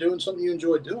to stop doing something you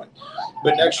enjoy doing?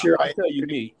 But next year, I tell you,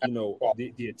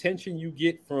 the attention you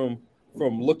get from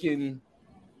looking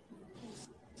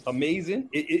amazing.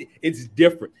 It's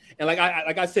different. And like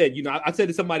I said, I said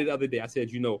to somebody the other day, I said,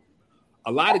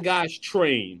 a lot of guys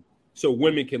train so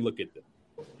women can look at them.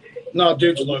 No,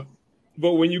 dudes look.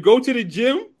 But when you go to the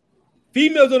gym,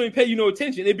 females don't even pay you no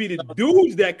attention. It'd be the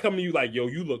dudes that come to you like, yo,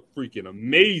 you look freaking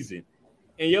amazing.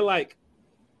 And you're like,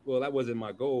 well, that wasn't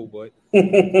my goal, but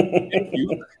thank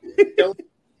you.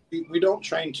 We don't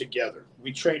train together.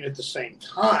 We train at the same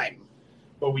time,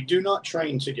 but we do not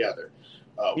train together.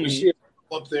 We see it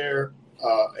up there,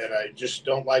 and I just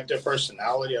don't like their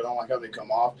personality. I don't like how they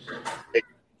come off. They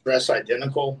dress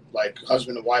identical, like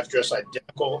husband and wife dress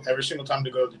identical every single time they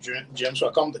go to the gym. So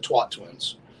I call them the twat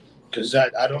twins, because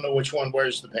I don't know which one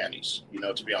wears the panties,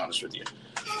 to be honest with you.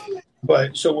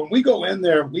 But so when we go in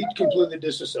there, we completely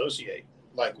disassociate.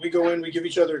 Like we go in, we give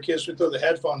each other a kiss, we throw the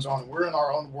headphones on, and we're in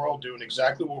our own world doing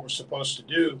exactly what we're supposed to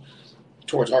do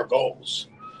towards our goals.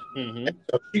 Mm-hmm.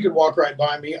 So she could walk right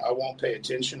by me, I won't pay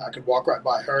attention. I could walk right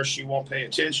by her, she won't pay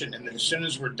attention. And then as soon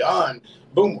as we're done,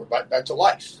 boom, we're back to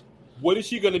life. What is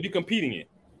she going to be competing in?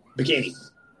 Bikini. You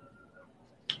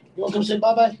want to come say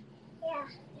bye-bye? Yeah.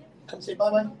 Come say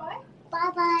bye-bye.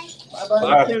 Bye-bye. Bye-bye.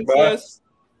 Bye, princess.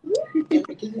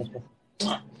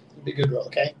 Be a good girl,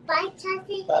 okay? Bye,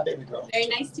 Chucky. Bye, baby girl. Very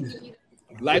nice to meet you.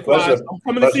 Likewise, I'm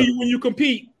coming to see you when you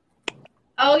compete.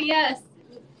 Oh, yes.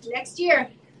 Next year.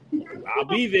 I'll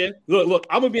be there. Look,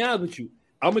 I'm going to be honest with you.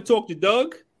 I'm going to talk to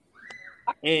Doug,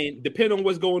 and depending on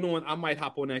what's going on, I might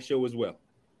hop on that show as well.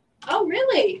 Oh,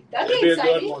 really? That'd It'll be be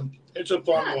exciting. a good one. It's a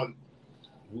fun one.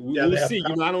 We'll see.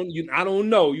 I don't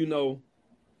know.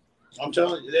 I'm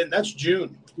telling you, that's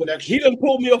June. He done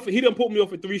pulled me off. He done pulled me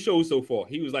off for 3 shows so far.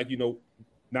 He was like,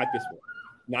 not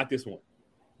this one.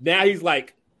 Now he's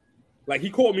like he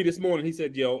called me this morning. He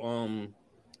said, "Yo,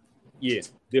 yeah,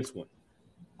 this one."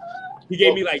 He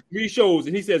gave me like 3 shows,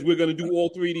 and he says we're gonna do all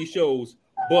 3 of these shows,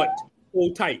 but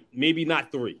hold tight. Maybe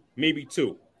not 3, maybe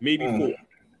 2, maybe 4.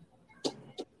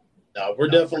 No, we're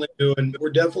definitely doing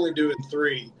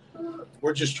 3.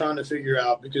 We're just trying to figure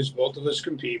out, because both of us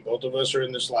compete, both of us are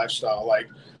in this lifestyle. Like,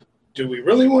 do we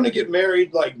really want to get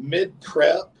married like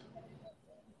mid-prep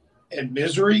and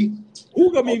misery?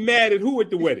 Who gonna be mad at who at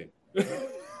the wedding?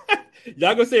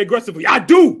 Y'all gonna say aggressively, I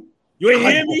do. You ain't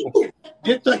hear me?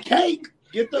 Get the cake.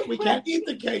 We can't eat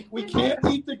the cake. We can't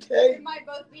eat the cake. We might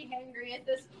both be hangry at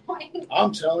this point.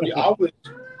 I'm telling you, I would.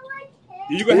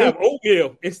 You're gonna have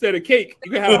oatmeal instead of cake.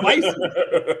 You're gonna have ice.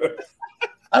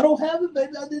 I don't have it,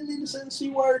 baby. I didn't mean to say the C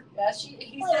word. Yeah,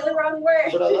 he said the wrong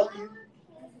word. But I love you.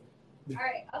 All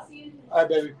right, I'll see you. All right,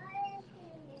 baby.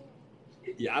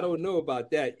 Yeah, I don't know about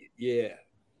that. Yeah.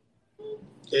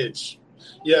 But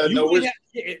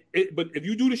if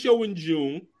you do the show in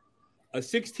June, a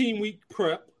 16-week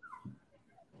prep,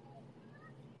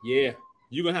 yeah,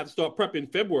 you're gonna have to start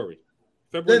prepping February.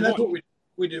 Then that's what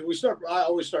we do. I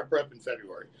always start prep in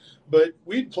February, but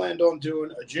we'd planned on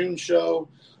doing a June show,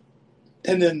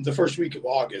 and then the first week of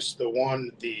August, the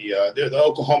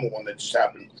Oklahoma one that just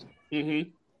happened. Mm-hmm.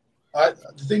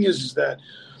 The thing is that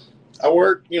I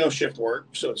work, shift work,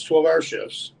 so it's 12-hour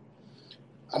shifts.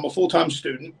 I'm a full-time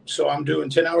student, so I'm doing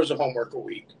 10 hours of homework a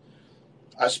week.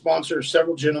 I sponsor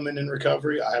several gentlemen in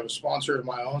recovery. I have a sponsor of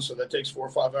my own, so that takes 4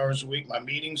 or 5 hours a week. My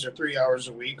meetings are 3 hours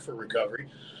a week for recovery.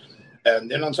 And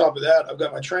then on top of that, I've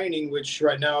got my training, which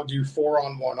right now I do 4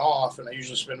 on, 1 off, and I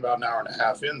usually spend about an hour and a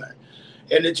half in there.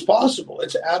 And it's possible.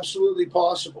 It's absolutely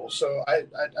possible. So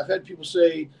I've had people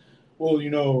say, well,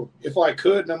 if I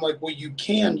could, and I'm like, well, you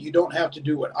can. You don't have to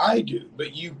do what I do,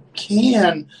 but you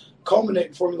can culminate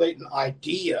and formulate an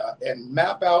idea and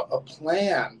map out a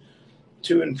plan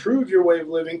to improve your way of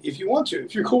living if you want to.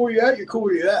 If you're cool where you're at, you're cool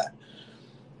where you're at.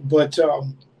 But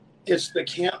it's the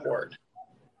can't word.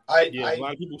 A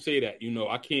lot of people say that,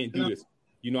 I can't do this.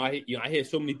 I hear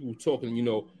so many people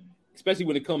talking, especially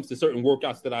when it comes to certain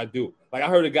workouts that I do. Like I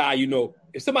heard a guy,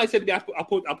 if somebody said to me, I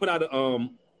put out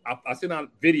I sent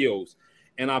out videos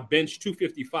and I benched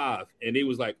 255 and they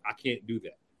was like, I can't do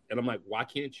that. And I'm like, why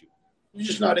can't you? You're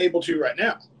just not able to right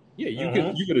now. Yeah,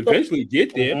 you could eventually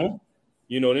get there.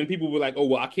 Then people were like, oh,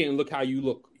 well, I can't look how you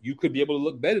look. You could be able to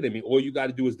look better than me. All you got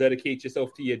to do is dedicate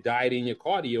yourself to your diet and your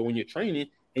cardio when you're training,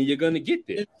 and you're going to get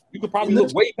there. You could probably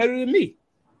look way better than me.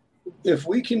 If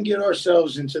we can get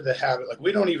ourselves into the habit, like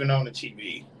we don't even own a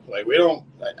TV. Like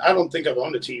I don't think I've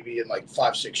owned a TV in like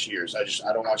 5-6 years.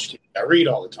 I don't watch TV. I read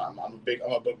all the time. I'm a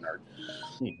book nerd.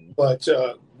 Mm-hmm. But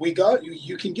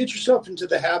you can get yourself into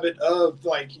the habit of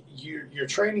like your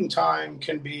training time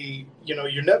can be,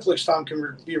 your Netflix time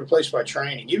can be replaced by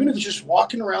training. Even if it's just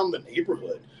walking around the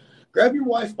neighborhood, grab your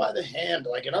wife by the hand.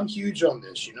 Like, and I'm huge on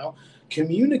this,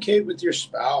 communicate with your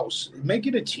spouse, make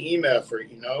it a team effort,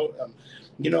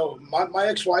 You know, my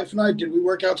ex-wife and I, did we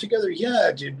work out together?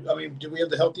 Yeah. Did we have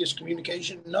the healthiest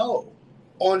communication? No.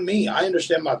 On me. I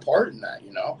understand my part in that,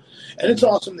 you know. And it's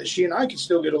awesome that she and I can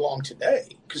still get along today,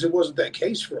 because it wasn't that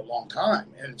case for a long time.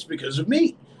 And it's because of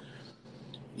me.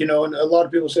 You know, and a lot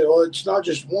of people say, well, it's not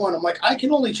just one. I'm like, I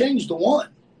can only change the one.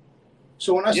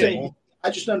 So when I say, I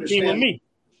just understand me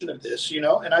of this, you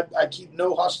know, and I keep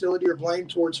no hostility or blame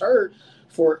towards her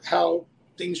for how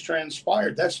things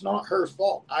transpired. That's not her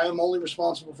fault. I am only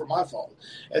responsible for my fault.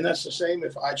 And that's the same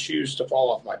if I choose to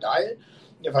fall off my diet,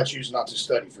 if I choose not to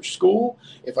study for school,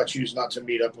 if I choose not to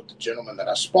meet up with the gentleman that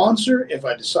I sponsor, if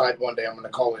I decide one day I'm going to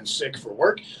call in sick for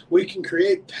work. We can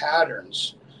create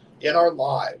patterns in our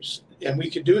lives, and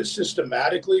we can do it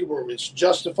systematically where it's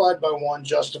justified by one,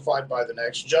 justified by the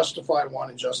next, justify one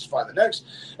and justify the next,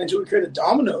 until we create a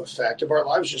domino effect of our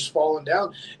lives just falling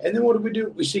down. And then what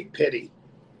do? We seek pity.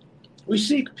 We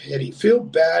seek pity. Feel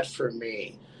bad for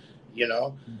me, you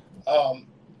know.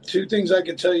 Two things I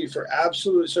can tell you for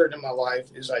absolute certain in my life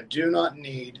is I do not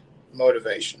need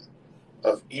motivation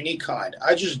of any kind.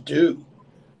 I just do.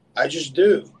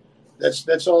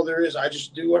 That's all there is. I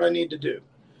just do what I need to do.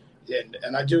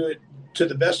 And I do it to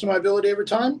the best of my ability every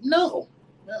time? No.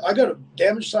 I got a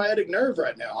damaged sciatic nerve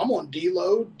right now. I'm on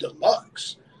deload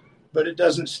deluxe. But it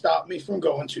doesn't stop me from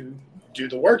going to do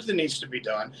the work that needs to be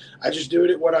done. I just do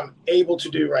it at what I'm able to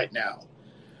do right now.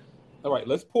 All right,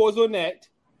 let's pause on that.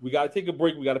 We got to take a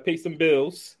break. We got to pay some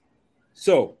bills.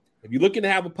 So if you're looking to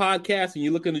have a podcast and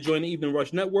you're looking to join the Evening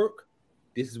Rush Network,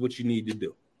 this is what you need to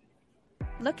do.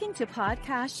 Looking to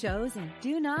podcast shows and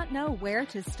do not know where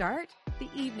to start? The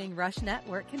Evening Rush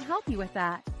Network can help you with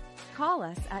that. Call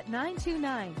us at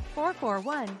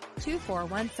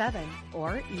 929-441-2417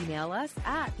 or email us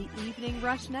at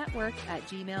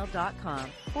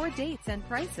theeveningrushnetwork@gmail.com for dates and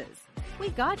prices. We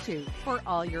got you for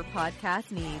all your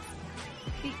podcast needs.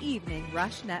 The Evening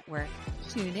Rush Network.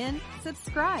 Tune in,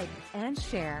 subscribe, and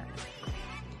share.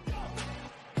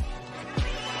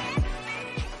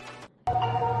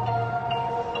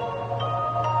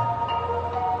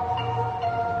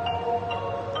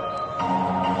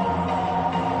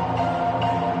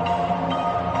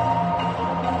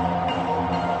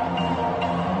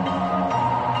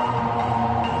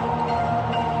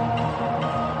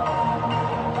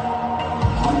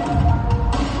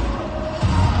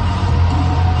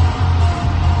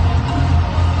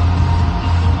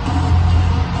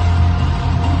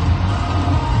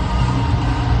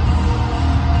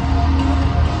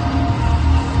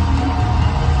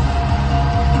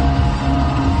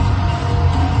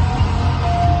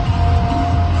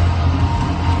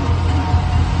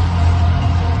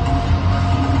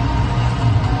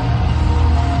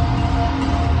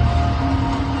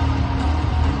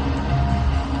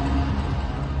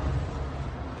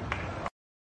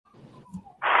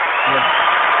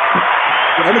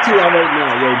 I'm gonna tell y'all right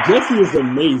now, yo, Jesse is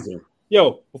amazing.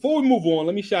 Yo, before we move on,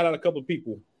 let me shout out a couple of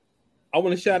people. I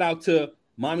want to shout out to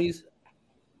Mommy's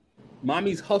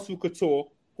Hustle Couture,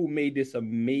 who made this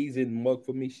amazing mug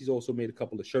for me. She's also made a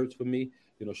couple of shirts for me.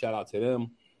 You know, shout out to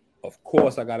them. Of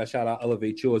course, I gotta shout out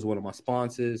Elevate Yours, one of my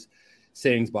sponsors.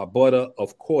 Sayings by Butter.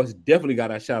 Of course, definitely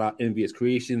gotta shout out Envious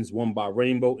Creations, One by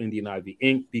Rainbow, Indian Ivy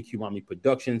Inc., BQ Mommy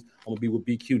Productions. I'm gonna be with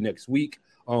BQ next week.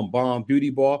 Bomb Beauty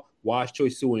Bar, Wise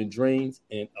Choice Sewer and Drains,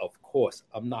 and of course,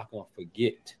 I'm not gonna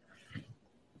forget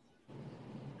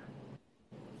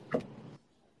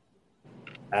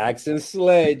Axe and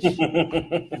Sledge.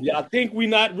 Y'all think we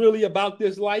not really about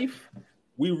this life?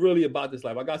 We really about this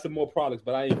life. I got some more products,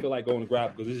 but I ain't feel like going to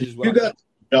grab because this is what you got.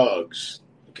 Dogs,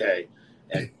 okay,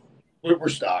 and we're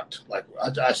stocked. Like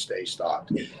I stay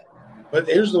stocked. But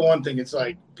here's the one thing: it's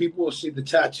like people will see the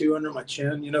tattoo under my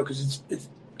chin, you know, because it's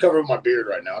covering my beard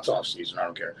right now. It's off season. I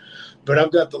don't care. But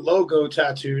I've got the logo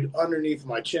tattooed underneath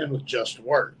my chin with Just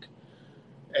Work.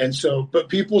 And so, but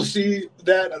people see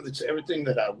that, and it's everything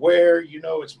that I wear. You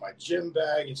know, it's my gym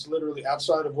bag. It's literally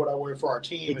outside of what I wear for our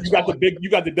team. You got you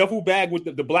got the duffel bag with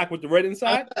the black with the red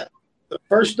inside. The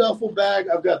first duffel bag.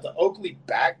 I've got the Oakley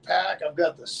backpack. I've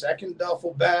got the second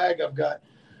duffel bag.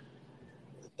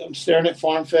 I'm staring at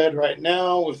Farm Fed right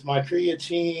now with my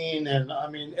creatine, and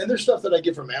there's stuff that I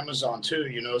get from Amazon too.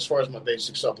 You know, as far as my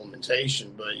basic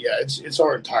supplementation. But yeah, it's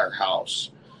our entire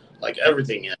house, like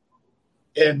everything in.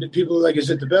 And people are like, is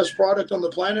it the best product on the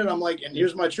planet? I'm like, and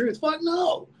here's my truth. Fuck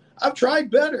no. I've tried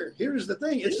better. Here's the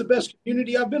thing. It's the best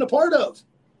community I've been a part of.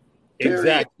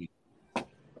 Exactly.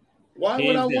 Why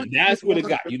would I want? That's what it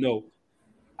got. You know,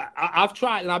 I've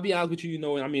tried, and I'll be honest with you. You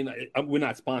know, we're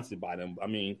not sponsored by them.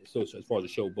 So as far as the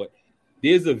show, but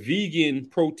there's a vegan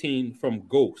protein from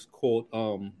Ghost called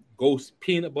Ghost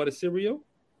Peanut Butter Cereal.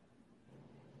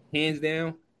 Hands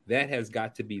down, that has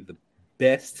got to be the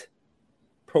best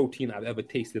protein I've ever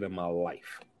tasted in my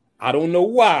life. I don't know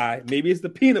why. Maybe it's the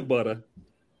peanut butter,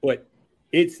 but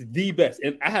it's the best.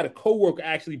 And I had a coworker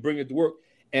actually bring it to work,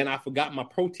 and I forgot my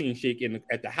protein shake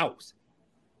at the house.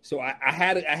 So I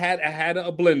had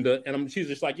a blender, and she's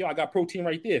just like, "Yo, I got protein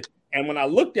right there." And when I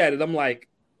looked at it, I'm like,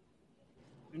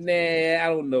 "Nah, I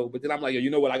don't know." But then I'm like, "Yo, you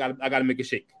know what? I got to make a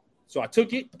shake." So I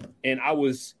took it, and I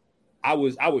was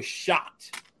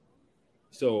shocked.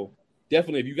 So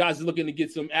definitely, if you guys are looking to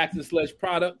get some Axe Sledge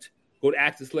product, go to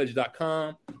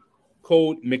axesledge.com.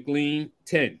 Code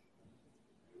McLean10.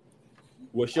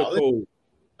 What's your code?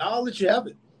 I'll let you have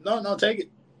it. No, take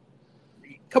it.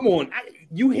 Come on,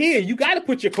 you here? You got to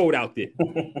put your code out there. I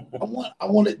want it. I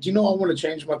want to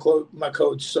change my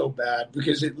code so bad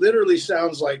because it literally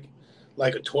sounds like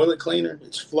a toilet cleaner.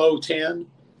 It's Flow 10.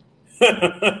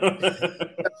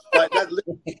 That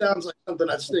literally sounds like something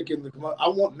I'd stick in the. I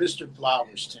want Mr.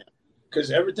 Flowers 10 because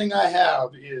everything I have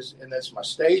is, and that's my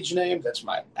stage name. That's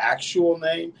my actual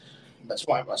name. That's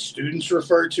why my students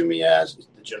refer to me as.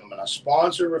 The gentleman I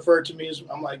sponsor refer to me as.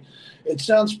 I'm like, it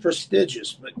sounds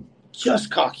prestigious, but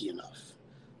just cocky enough,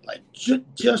 like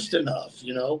just enough,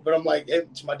 But I'm like,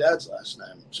 it's my dad's last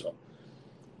name, so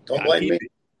don't blame me.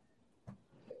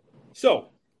 So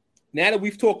now that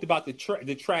we've talked about the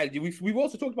tragedy, we've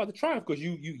also talked about the triumph because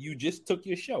you just took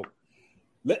your show.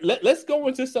 Let's go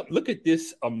into something. Look at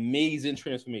this amazing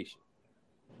transformation.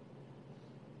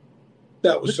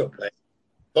 That was so bad.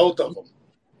 Both of them.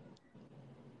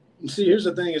 And see, here's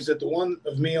the thing: is that the one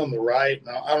of me on the right.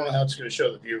 Now, I don't know how it's going to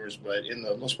show the viewers, but in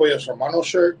the Los Pollos Hermanos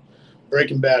shirt,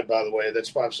 Breaking Bad, by the way, that's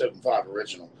 575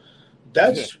 original.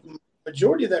 That's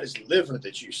majority of that is liver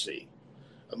that you see.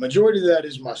 A majority of that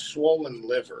is my swollen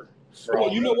liver.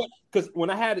 Well, you know what? Because when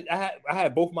I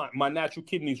had both my natural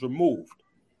kidneys removed.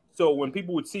 So when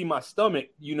people would see my stomach,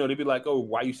 they'd be like, "Oh,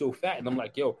 why are you so fat?" And I'm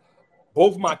like, "Yo,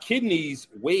 both my kidneys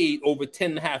weighed over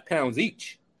 10.5 pounds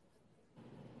each."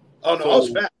 Oh no, I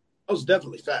was fat. I was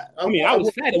definitely fat. I was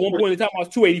fat at one point in time. I was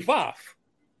 285.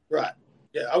 Right.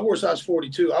 Yeah, I wore size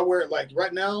 42. I wear it like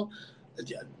right now.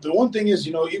 The one thing is,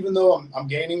 even though I'm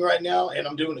gaining right now and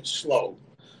I'm doing it slow,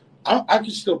 I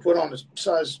can still put on a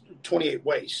size 28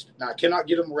 waist. Now I cannot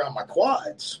get them around my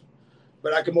quads,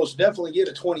 but I can most definitely get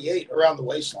a 28 around the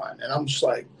waistline. And I'm just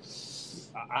like,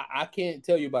 I can't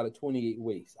tell you about a 28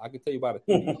 waist. I can tell you about a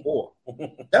 24.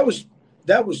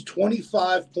 That was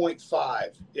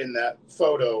 25.5 in that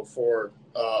photo for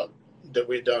that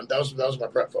we had done. That was my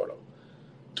prep photo.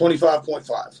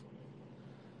 25.5.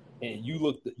 And you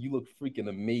look freaking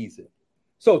amazing.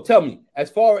 So tell me,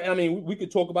 we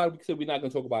could talk about it. We said we're not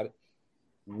going to talk about it.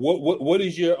 What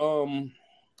is your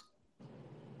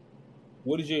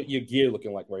gear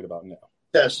looking like right about now?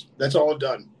 Test. That's all I've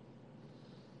done.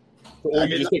 So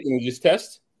you just taking just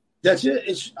test? That's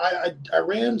it. I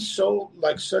ran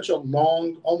such a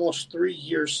long, almost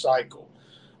 3-year cycle.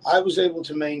 I was able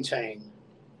to maintain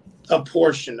a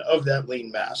portion of that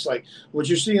lean mass. Like what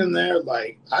you're seeing there,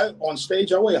 on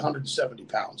stage, I weigh 170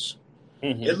 pounds.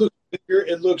 Mm-hmm. It looks bigger.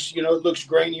 It looks, it looks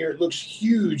grainier. It looks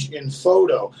huge in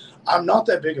photo. I'm not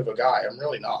that big of a guy. I'm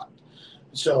really not.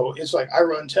 So it's like I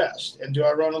run tests. And do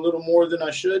I run a little more than I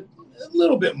should? A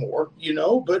little bit more,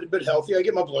 but healthy. I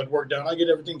get my blood work done. I get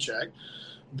everything checked.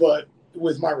 But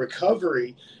with my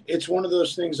recovery, it's one of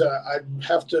those things that I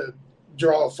have to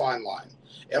draw a fine line.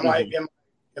 Am I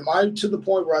to the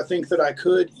point where I think that I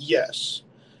could? Yes.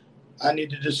 I need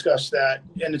to discuss that,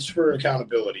 and it's for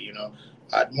accountability.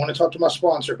 I want to talk to my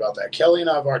sponsor about that. Kelly and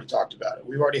I have already talked about it.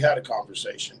 We've already had a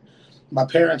conversation. My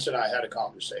parents and I had a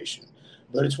conversation.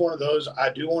 But it's one of those, I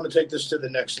do want to take this to the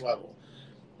next level.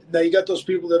 Now, you got those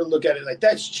people that look at it like,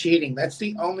 that's cheating. That's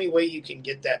the only way you can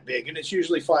get that big. And it's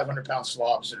usually 500-pound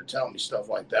slobs that are telling me stuff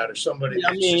like that, or somebody.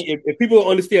 If people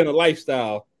don't understand the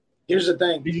lifestyle, here's the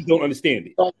thing. They just don't understand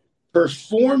it.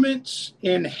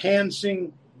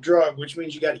 Performance-enhancing drug, which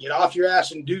means you got to get off your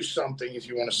ass and do something if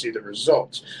you want to see the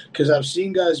results. Because I've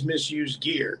seen guys misuse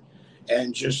gear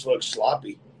and just look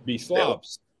sloppy. Be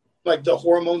slobs. Like the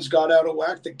hormones got out of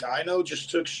whack. The gyno just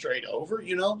took straight over,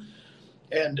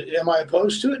 And am I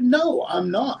opposed to it? No, I'm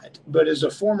not. But as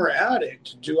a former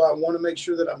addict, do I want to make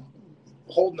sure that I'm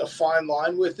holding a fine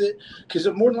line with it? Because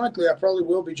more than likely, I probably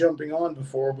will be jumping on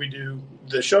before we do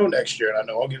the show next year. And I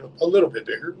know I'll get a little bit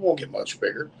bigger. Won't get much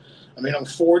bigger. I'm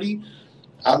 40.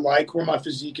 I like where my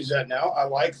physique is at now. I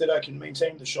like that I can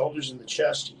maintain the shoulders and the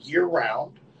chest year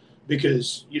round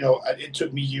because, it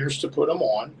took me years to put them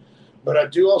on. But I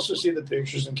do also see the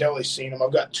pictures, and Kelly's seen them.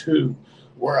 I've got 2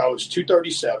 where I was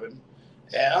 237.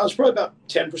 And I was probably about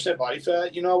 10% body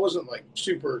fat. I wasn't like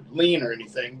super lean or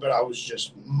anything, but I was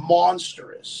just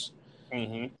monstrous.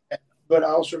 Mm-hmm. But I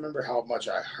also remember how much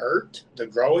I hurt, the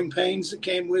growing pains that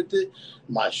came with it.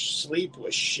 My sleep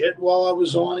was shit while I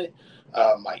was on it.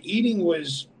 My eating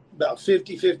was about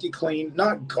 50-50 clean,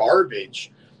 not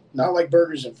garbage, not like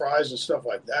burgers and fries and stuff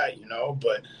like that,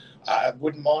 but I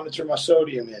wouldn't monitor my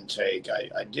sodium intake.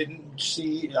 I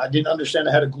didn't understand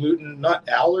I had a gluten nut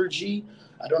allergy.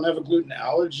 I don't have a gluten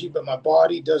allergy, but my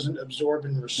body doesn't absorb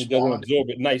and respond. It doesn't absorb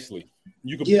it nicely.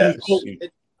 You can Yes, gluten.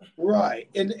 right.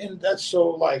 And that's so,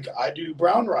 like, I do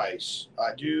brown rice.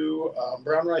 I do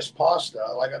brown rice pasta,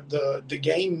 like the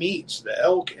game meats, the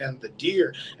elk and the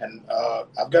deer. And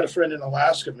I've got a friend in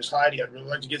Alaska, Miss Heidi. I'd really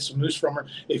like to get some moose from her.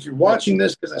 If you're watching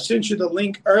this, because I sent you the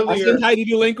link earlier. I sent Heidi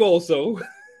the link also.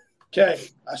 Okay,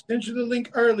 I sent you the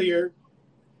link earlier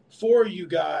for you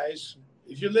guys.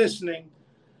 If you're listening,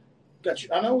 got you.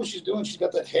 I know what she's doing. She's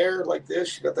got that hair like this.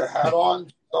 She's got that hat on.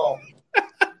 Oh,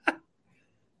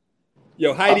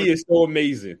 yo, Heidi is so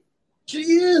amazing. She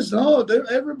is. No,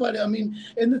 everybody. I mean,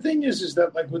 and the thing is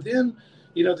that, like, within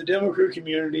the demo crew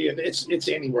community, and it's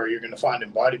anywhere you're going to find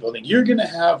in bodybuilding, you're going to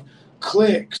have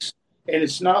cliques. And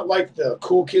it's not like the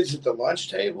cool kids at the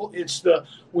lunch table. It's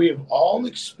we have all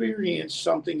experienced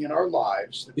something in our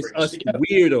lives. That it's us together.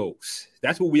 Weirdos.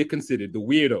 That's what we are considered, the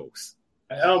weirdos.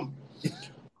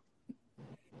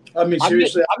 I mean,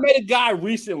 seriously. I met a guy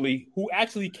recently who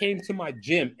actually came to my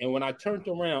gym. And when I turned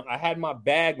around, I had my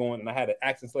bag on and I had an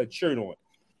Axe and Sled shirt on.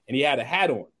 And he had a hat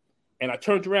on. And I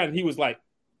turned around and he was like,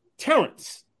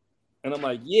 Terrence. And I'm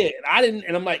like, yeah. And I didn't.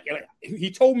 And I'm like, he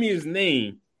told me his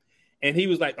name. And he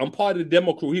was like, I'm part of the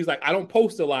demo crew. He's like, I don't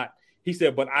post a lot. He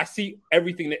said, but I see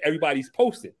everything that everybody's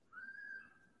posting.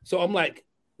 So I'm like,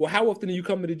 well, how often do you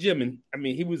come to the gym? And I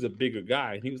mean, he was a bigger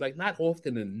guy. And he was like, not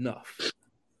often enough.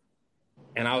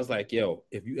 And I was like, yo,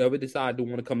 if you ever decide to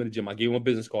want to come to the gym, I gave him a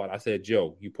business card. I said,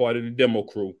 Joe, you part of the demo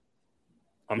crew.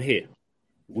 I'm here.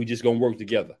 We just going to work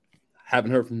together.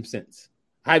 Haven't heard from him since.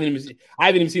 I haven't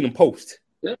even seen him post.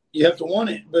 You have to want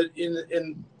it. But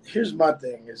in here's my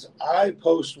thing is I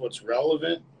post what's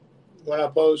relevant when I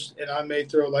post, and I may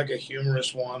throw like a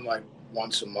humorous one like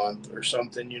once a month or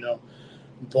something,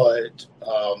 But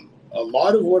a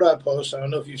lot of what I post, I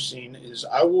don't know if you've seen, is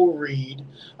I will read,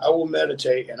 I will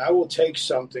meditate, and I will take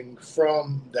something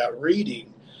from that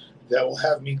reading that will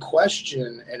have me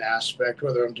question an aspect,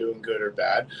 whether I'm doing good or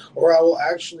bad, or I will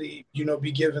actually,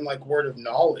 be given like word of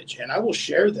knowledge, and I will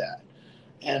share that.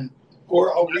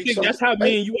 Or I think that's how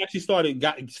me and you actually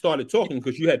started talking,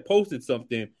 because you had posted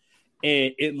something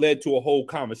and it led to a whole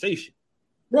conversation.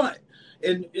 Right.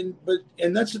 And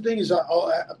that's the thing is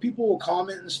people will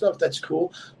comment and stuff. That's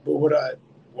cool. But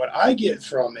what I get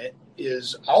from it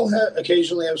is I'll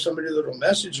occasionally have somebody that will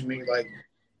message me like,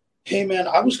 hey man,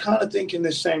 I was kind of thinking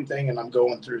the same thing and I'm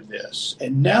going through this.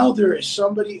 And now there is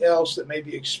somebody else that may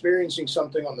be experiencing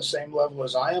something on the same level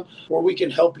as I am, where we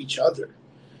can help each other.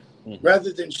 Mm-hmm.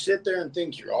 Rather than sit there and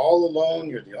think you're all alone,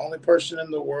 you're the only person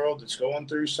in the world that's going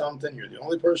through something, you're the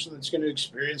only person that's going to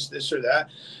experience this or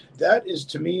that. That is,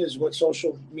 to me, is what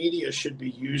social media should be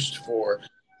used for,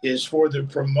 is for the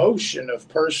promotion of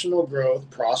personal growth,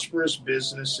 prosperous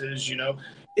businesses.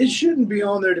 It shouldn't be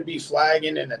on there to be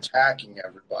flagging and attacking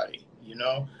everybody.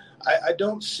 I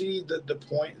don't see the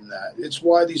point in that. It's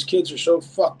why these kids are so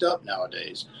fucked up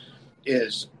nowadays,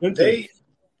 is they...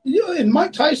 and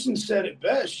Mike Tyson said it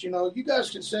best, you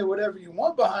guys can say whatever you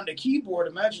want behind a keyboard.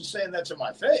 Imagine saying that to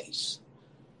my face.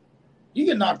 You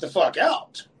get knocked the fuck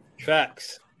out.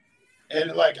 Facts.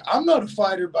 And like, I'm not a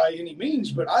fighter by any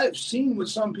means, but I have seen what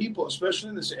some people, especially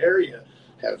in this area,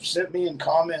 have sent me in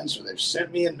comments, or they've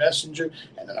sent me in Messenger,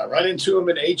 and then I run into them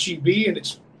at HEB,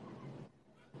 and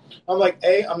I'm like,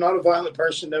 I'm not a violent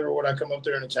person. Never would I come up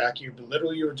there and attack you,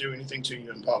 belittle you, or do anything to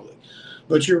you in public.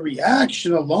 But your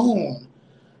reaction alone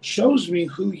shows me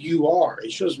who you are.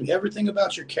 It shows me everything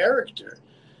about your character.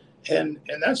 And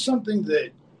that's something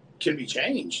that can be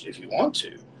changed if you want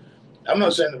to. I'm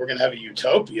not saying that we're going to have a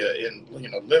utopia and,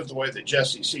 live the way that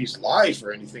Jesse sees life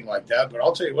or anything like that, but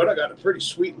I'll tell you what, I got a pretty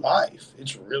sweet life.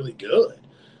 It's really good.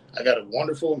 I got a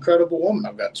wonderful, incredible woman.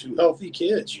 I've got 2 healthy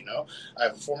kids, I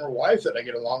have a former wife that I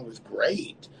get along with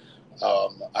great.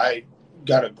 I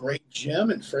got a great gym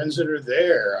and friends that are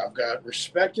there. I've got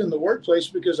respect in the workplace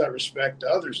because I respect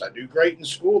others. I do great in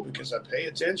school because I pay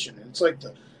attention. And it's like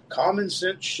the common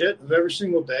sense shit of every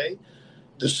single day.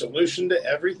 The solution to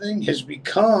everything has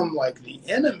become like the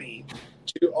enemy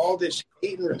to all this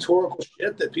hate and rhetorical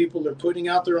shit that people are putting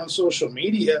out there on social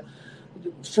media.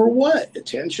 For what?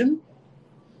 Attention?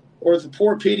 Or the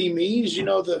poor pity me's,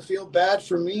 the feel bad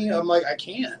for me. I'm like, I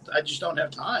can't. I just don't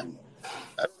have time.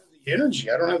 I don't have the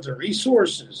energy. I don't have the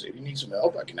resources. If you need some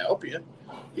help, I can help you, to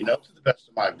the best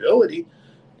of my ability.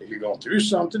 if you're going through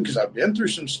something, because I've been through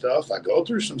some stuff, I go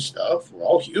through some stuff. We're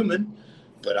all human,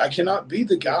 but I cannot be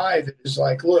the guy that is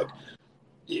like, look,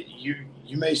 you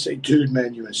may say, dude,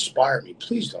 man, you inspire me.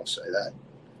 Please don't say that.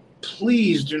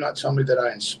 Please do not tell me that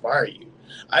I inspire you.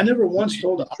 I never once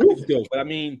told truth, though. But I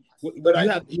mean, but you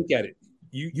have to look at it.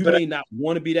 You may not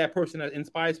want to be that person that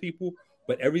inspires people,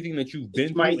 but everything that you've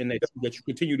been through and that you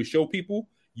continue to show people,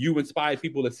 you inspire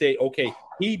people to say, okay,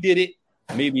 he did it.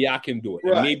 Maybe I can do it.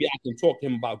 Right. And maybe I can talk to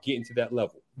him about getting to that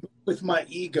level. With my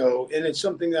ego, and it's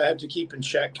something that I have to keep in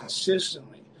check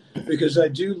consistently, because I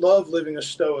do love living a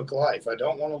stoic life. I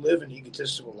don't want to live an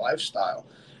egotistical lifestyle.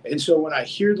 And so when I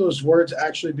hear those words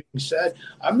actually being said,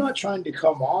 I'm not trying to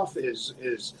come off as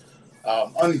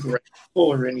ungrateful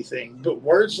or anything, but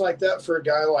words like that for a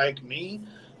guy like me,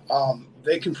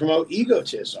 they can promote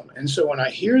egotism. And so when I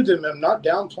hear them, I'm not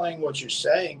downplaying what you're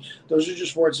saying. Those are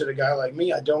just words that a guy like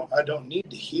me, I don't need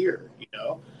to hear, you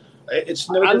know. It's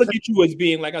no. I look at you as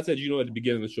being, like I said, at the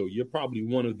beginning of the show, you're probably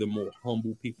one of the more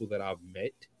humble people that I've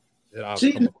met.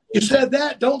 You said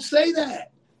that. Don't say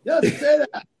that. Don't say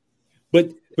that.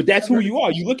 But that's who you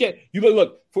are. You look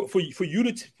for you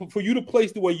to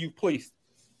place the way you placed,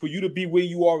 for you to be where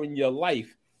you are in your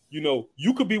life.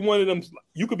 You could be one of them.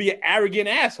 You could be an arrogant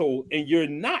asshole, and you're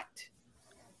not.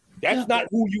 That's not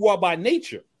who you are by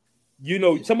nature.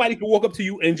 Somebody can walk up to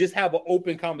you and just have an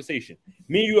open conversation.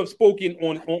 Me and you have spoken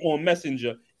on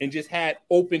Messenger and just had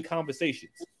open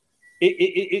conversations.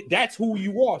 That's who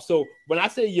you are. So when I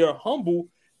say you're humble,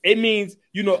 it means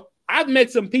I've met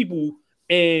some people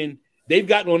and they've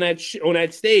gotten on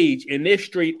that stage and they're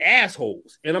straight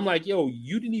assholes, and I'm like, yo,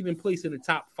 you didn't even place in the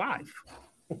top 5.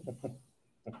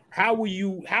 How are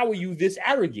you this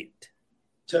arrogant?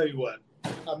 Tell you what,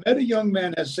 I met a young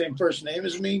man that has the same first name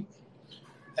as me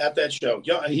at that show.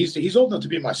 Yeah, he's old enough to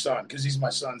be my son because he's my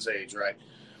son's age, right?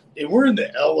 And we're in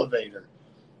the elevator,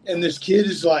 and this kid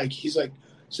is like, he's like,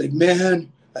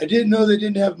 man, I didn't know they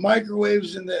didn't have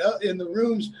microwaves in the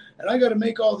rooms, and I got to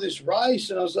make all this rice.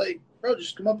 And I was like, bro,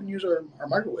 just come up and use our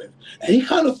microwave. And he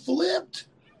kind of flipped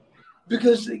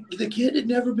because the kid had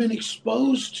never been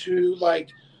exposed to like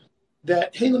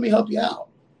that. Hey, let me help you out.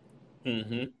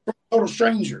 Mm-hmm. From a total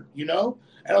stranger, And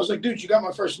I was like, dude, you got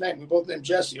my first name. We both named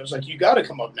Jesse. I was like, you got to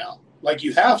come up now. Like,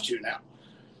 you have to now.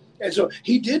 And so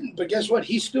he didn't, but guess what?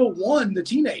 He still won the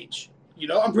teenage.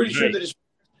 I'm pretty sure that his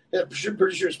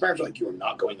parents were like, you are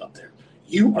not going up there.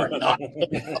 You are not.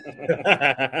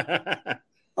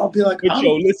 I'll be like,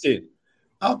 listen,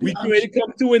 we ready to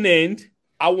come to an end.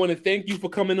 I want to thank you for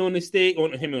coming on the stage,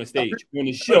 on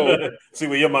the show. See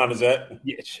where your mind is at.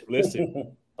 Yes,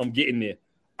 listen, I'm getting there.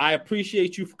 I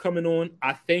appreciate you for coming on.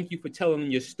 I thank you for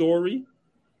telling your story.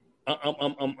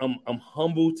 I'm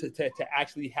humbled to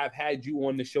actually have had you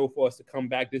on the show for us to come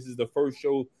back. This is the first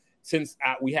show since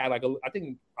we had I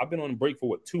think I've been on break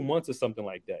for 2 months or something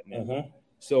like that, man. Mm-hmm.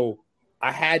 So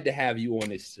I had to have you on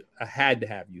this. I had to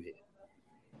have you here.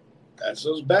 That's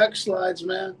those backslides,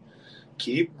 man.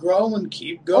 Keep growing,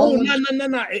 keep going. Oh,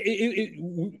 no.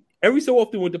 Every so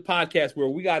often with the podcast, where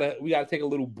we gotta take a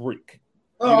little break.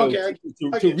 Oh, okay.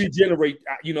 To regenerate,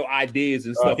 ideas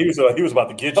and stuff. He was about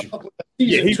to get you.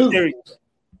 Yeah, he's very.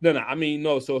 No. I mean,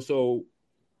 no. So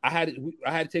I had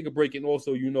to take a break, and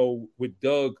also, with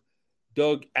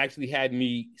Doug actually had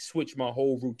me switch my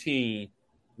whole routine,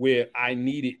 where I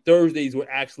needed Thursdays were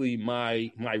actually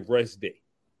my rest day.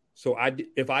 So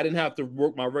if I didn't have to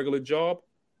work my regular job,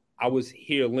 I was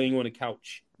here laying on the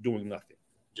couch doing nothing,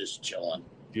 just chilling.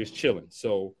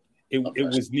 So it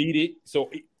was needed. So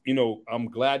I'm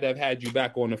glad to have had you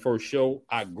back on the first show.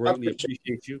 I greatly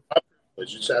appreciate you.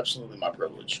 It's absolutely my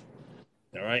privilege.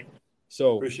 All right.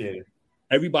 So appreciate it.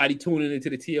 Everybody tuning into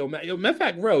the TL. Matter of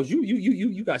fact, Rose,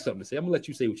 you got something to say. I'm gonna let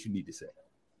you say what you need to say.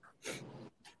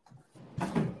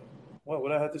 What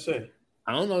would I have to say?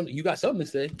 I don't know. You got something to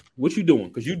say. What you doing?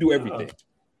 Because you do everything.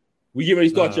 We get ready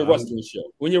to start your wrestling show.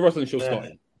 When your wrestling show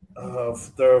starting?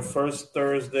 The first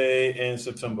Thursday in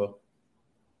September.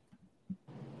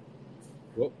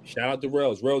 Well, shout out to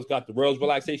Rails. Rails got the Rails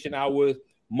Relaxation Hours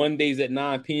Mondays at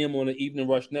 9 p.m. on the Evening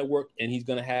Rush Network, and he's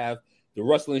gonna have the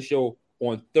wrestling show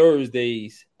on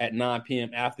Thursdays at 9 p.m.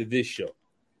 after this show.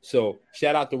 So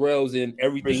shout out to Rails and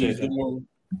everything he's doing.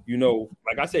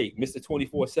 Like I say, Mr.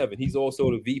 24/7. He's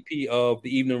also the VP of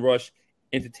the Evening Rush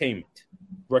Entertainment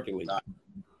record label.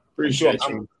 Appreciate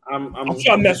you. I'm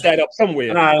sure I messed that up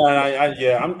somewhere.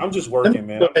 I'm just working,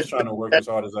 man. I'm just trying to work as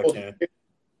hard as I can.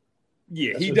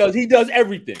 Yeah, he does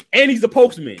everything, and he's a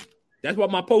postman. That's why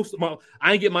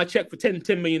I ain't get my check for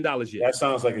 $10 million yet. That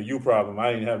sounds like a you problem.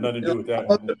 I didn't have nothing to do with that.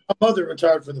 My mother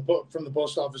retired from the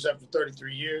post office after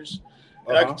 33 years,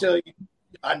 and I can tell you,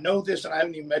 I know this, and I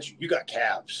haven't even met you. You got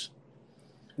calves.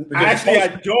 Actually, I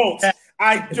don't.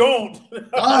 I don't.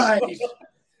 Nice.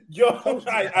 Yo,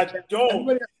 I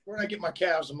don't. Where I get my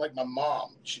calves, I'm like my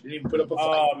mom. She didn't even put up a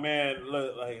fight. Oh man,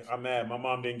 look, like I'm mad. My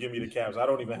mom didn't give me the calves. I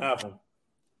don't even have them.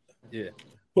 Yeah,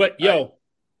 but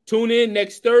tune in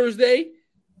next Thursday,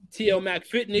 TL Mac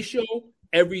Fitness Show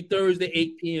every Thursday,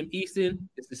 8 p.m. Eastern.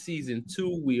 It's the season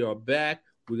 2. We are back.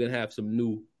 We're gonna have some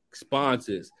new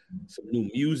sponsors, some new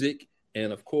music,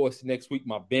 and of course, next week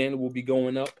my band will be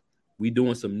going up. We're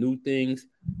doing some new things,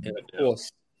 and of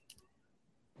course.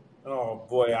 Oh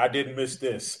boy, I didn't miss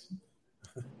this.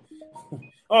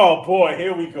 Oh boy,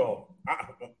 here we go.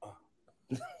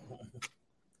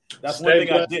 That's one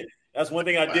thing I did. That's one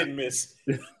thing I didn't miss.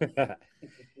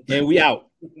 And we out.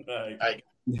 All right.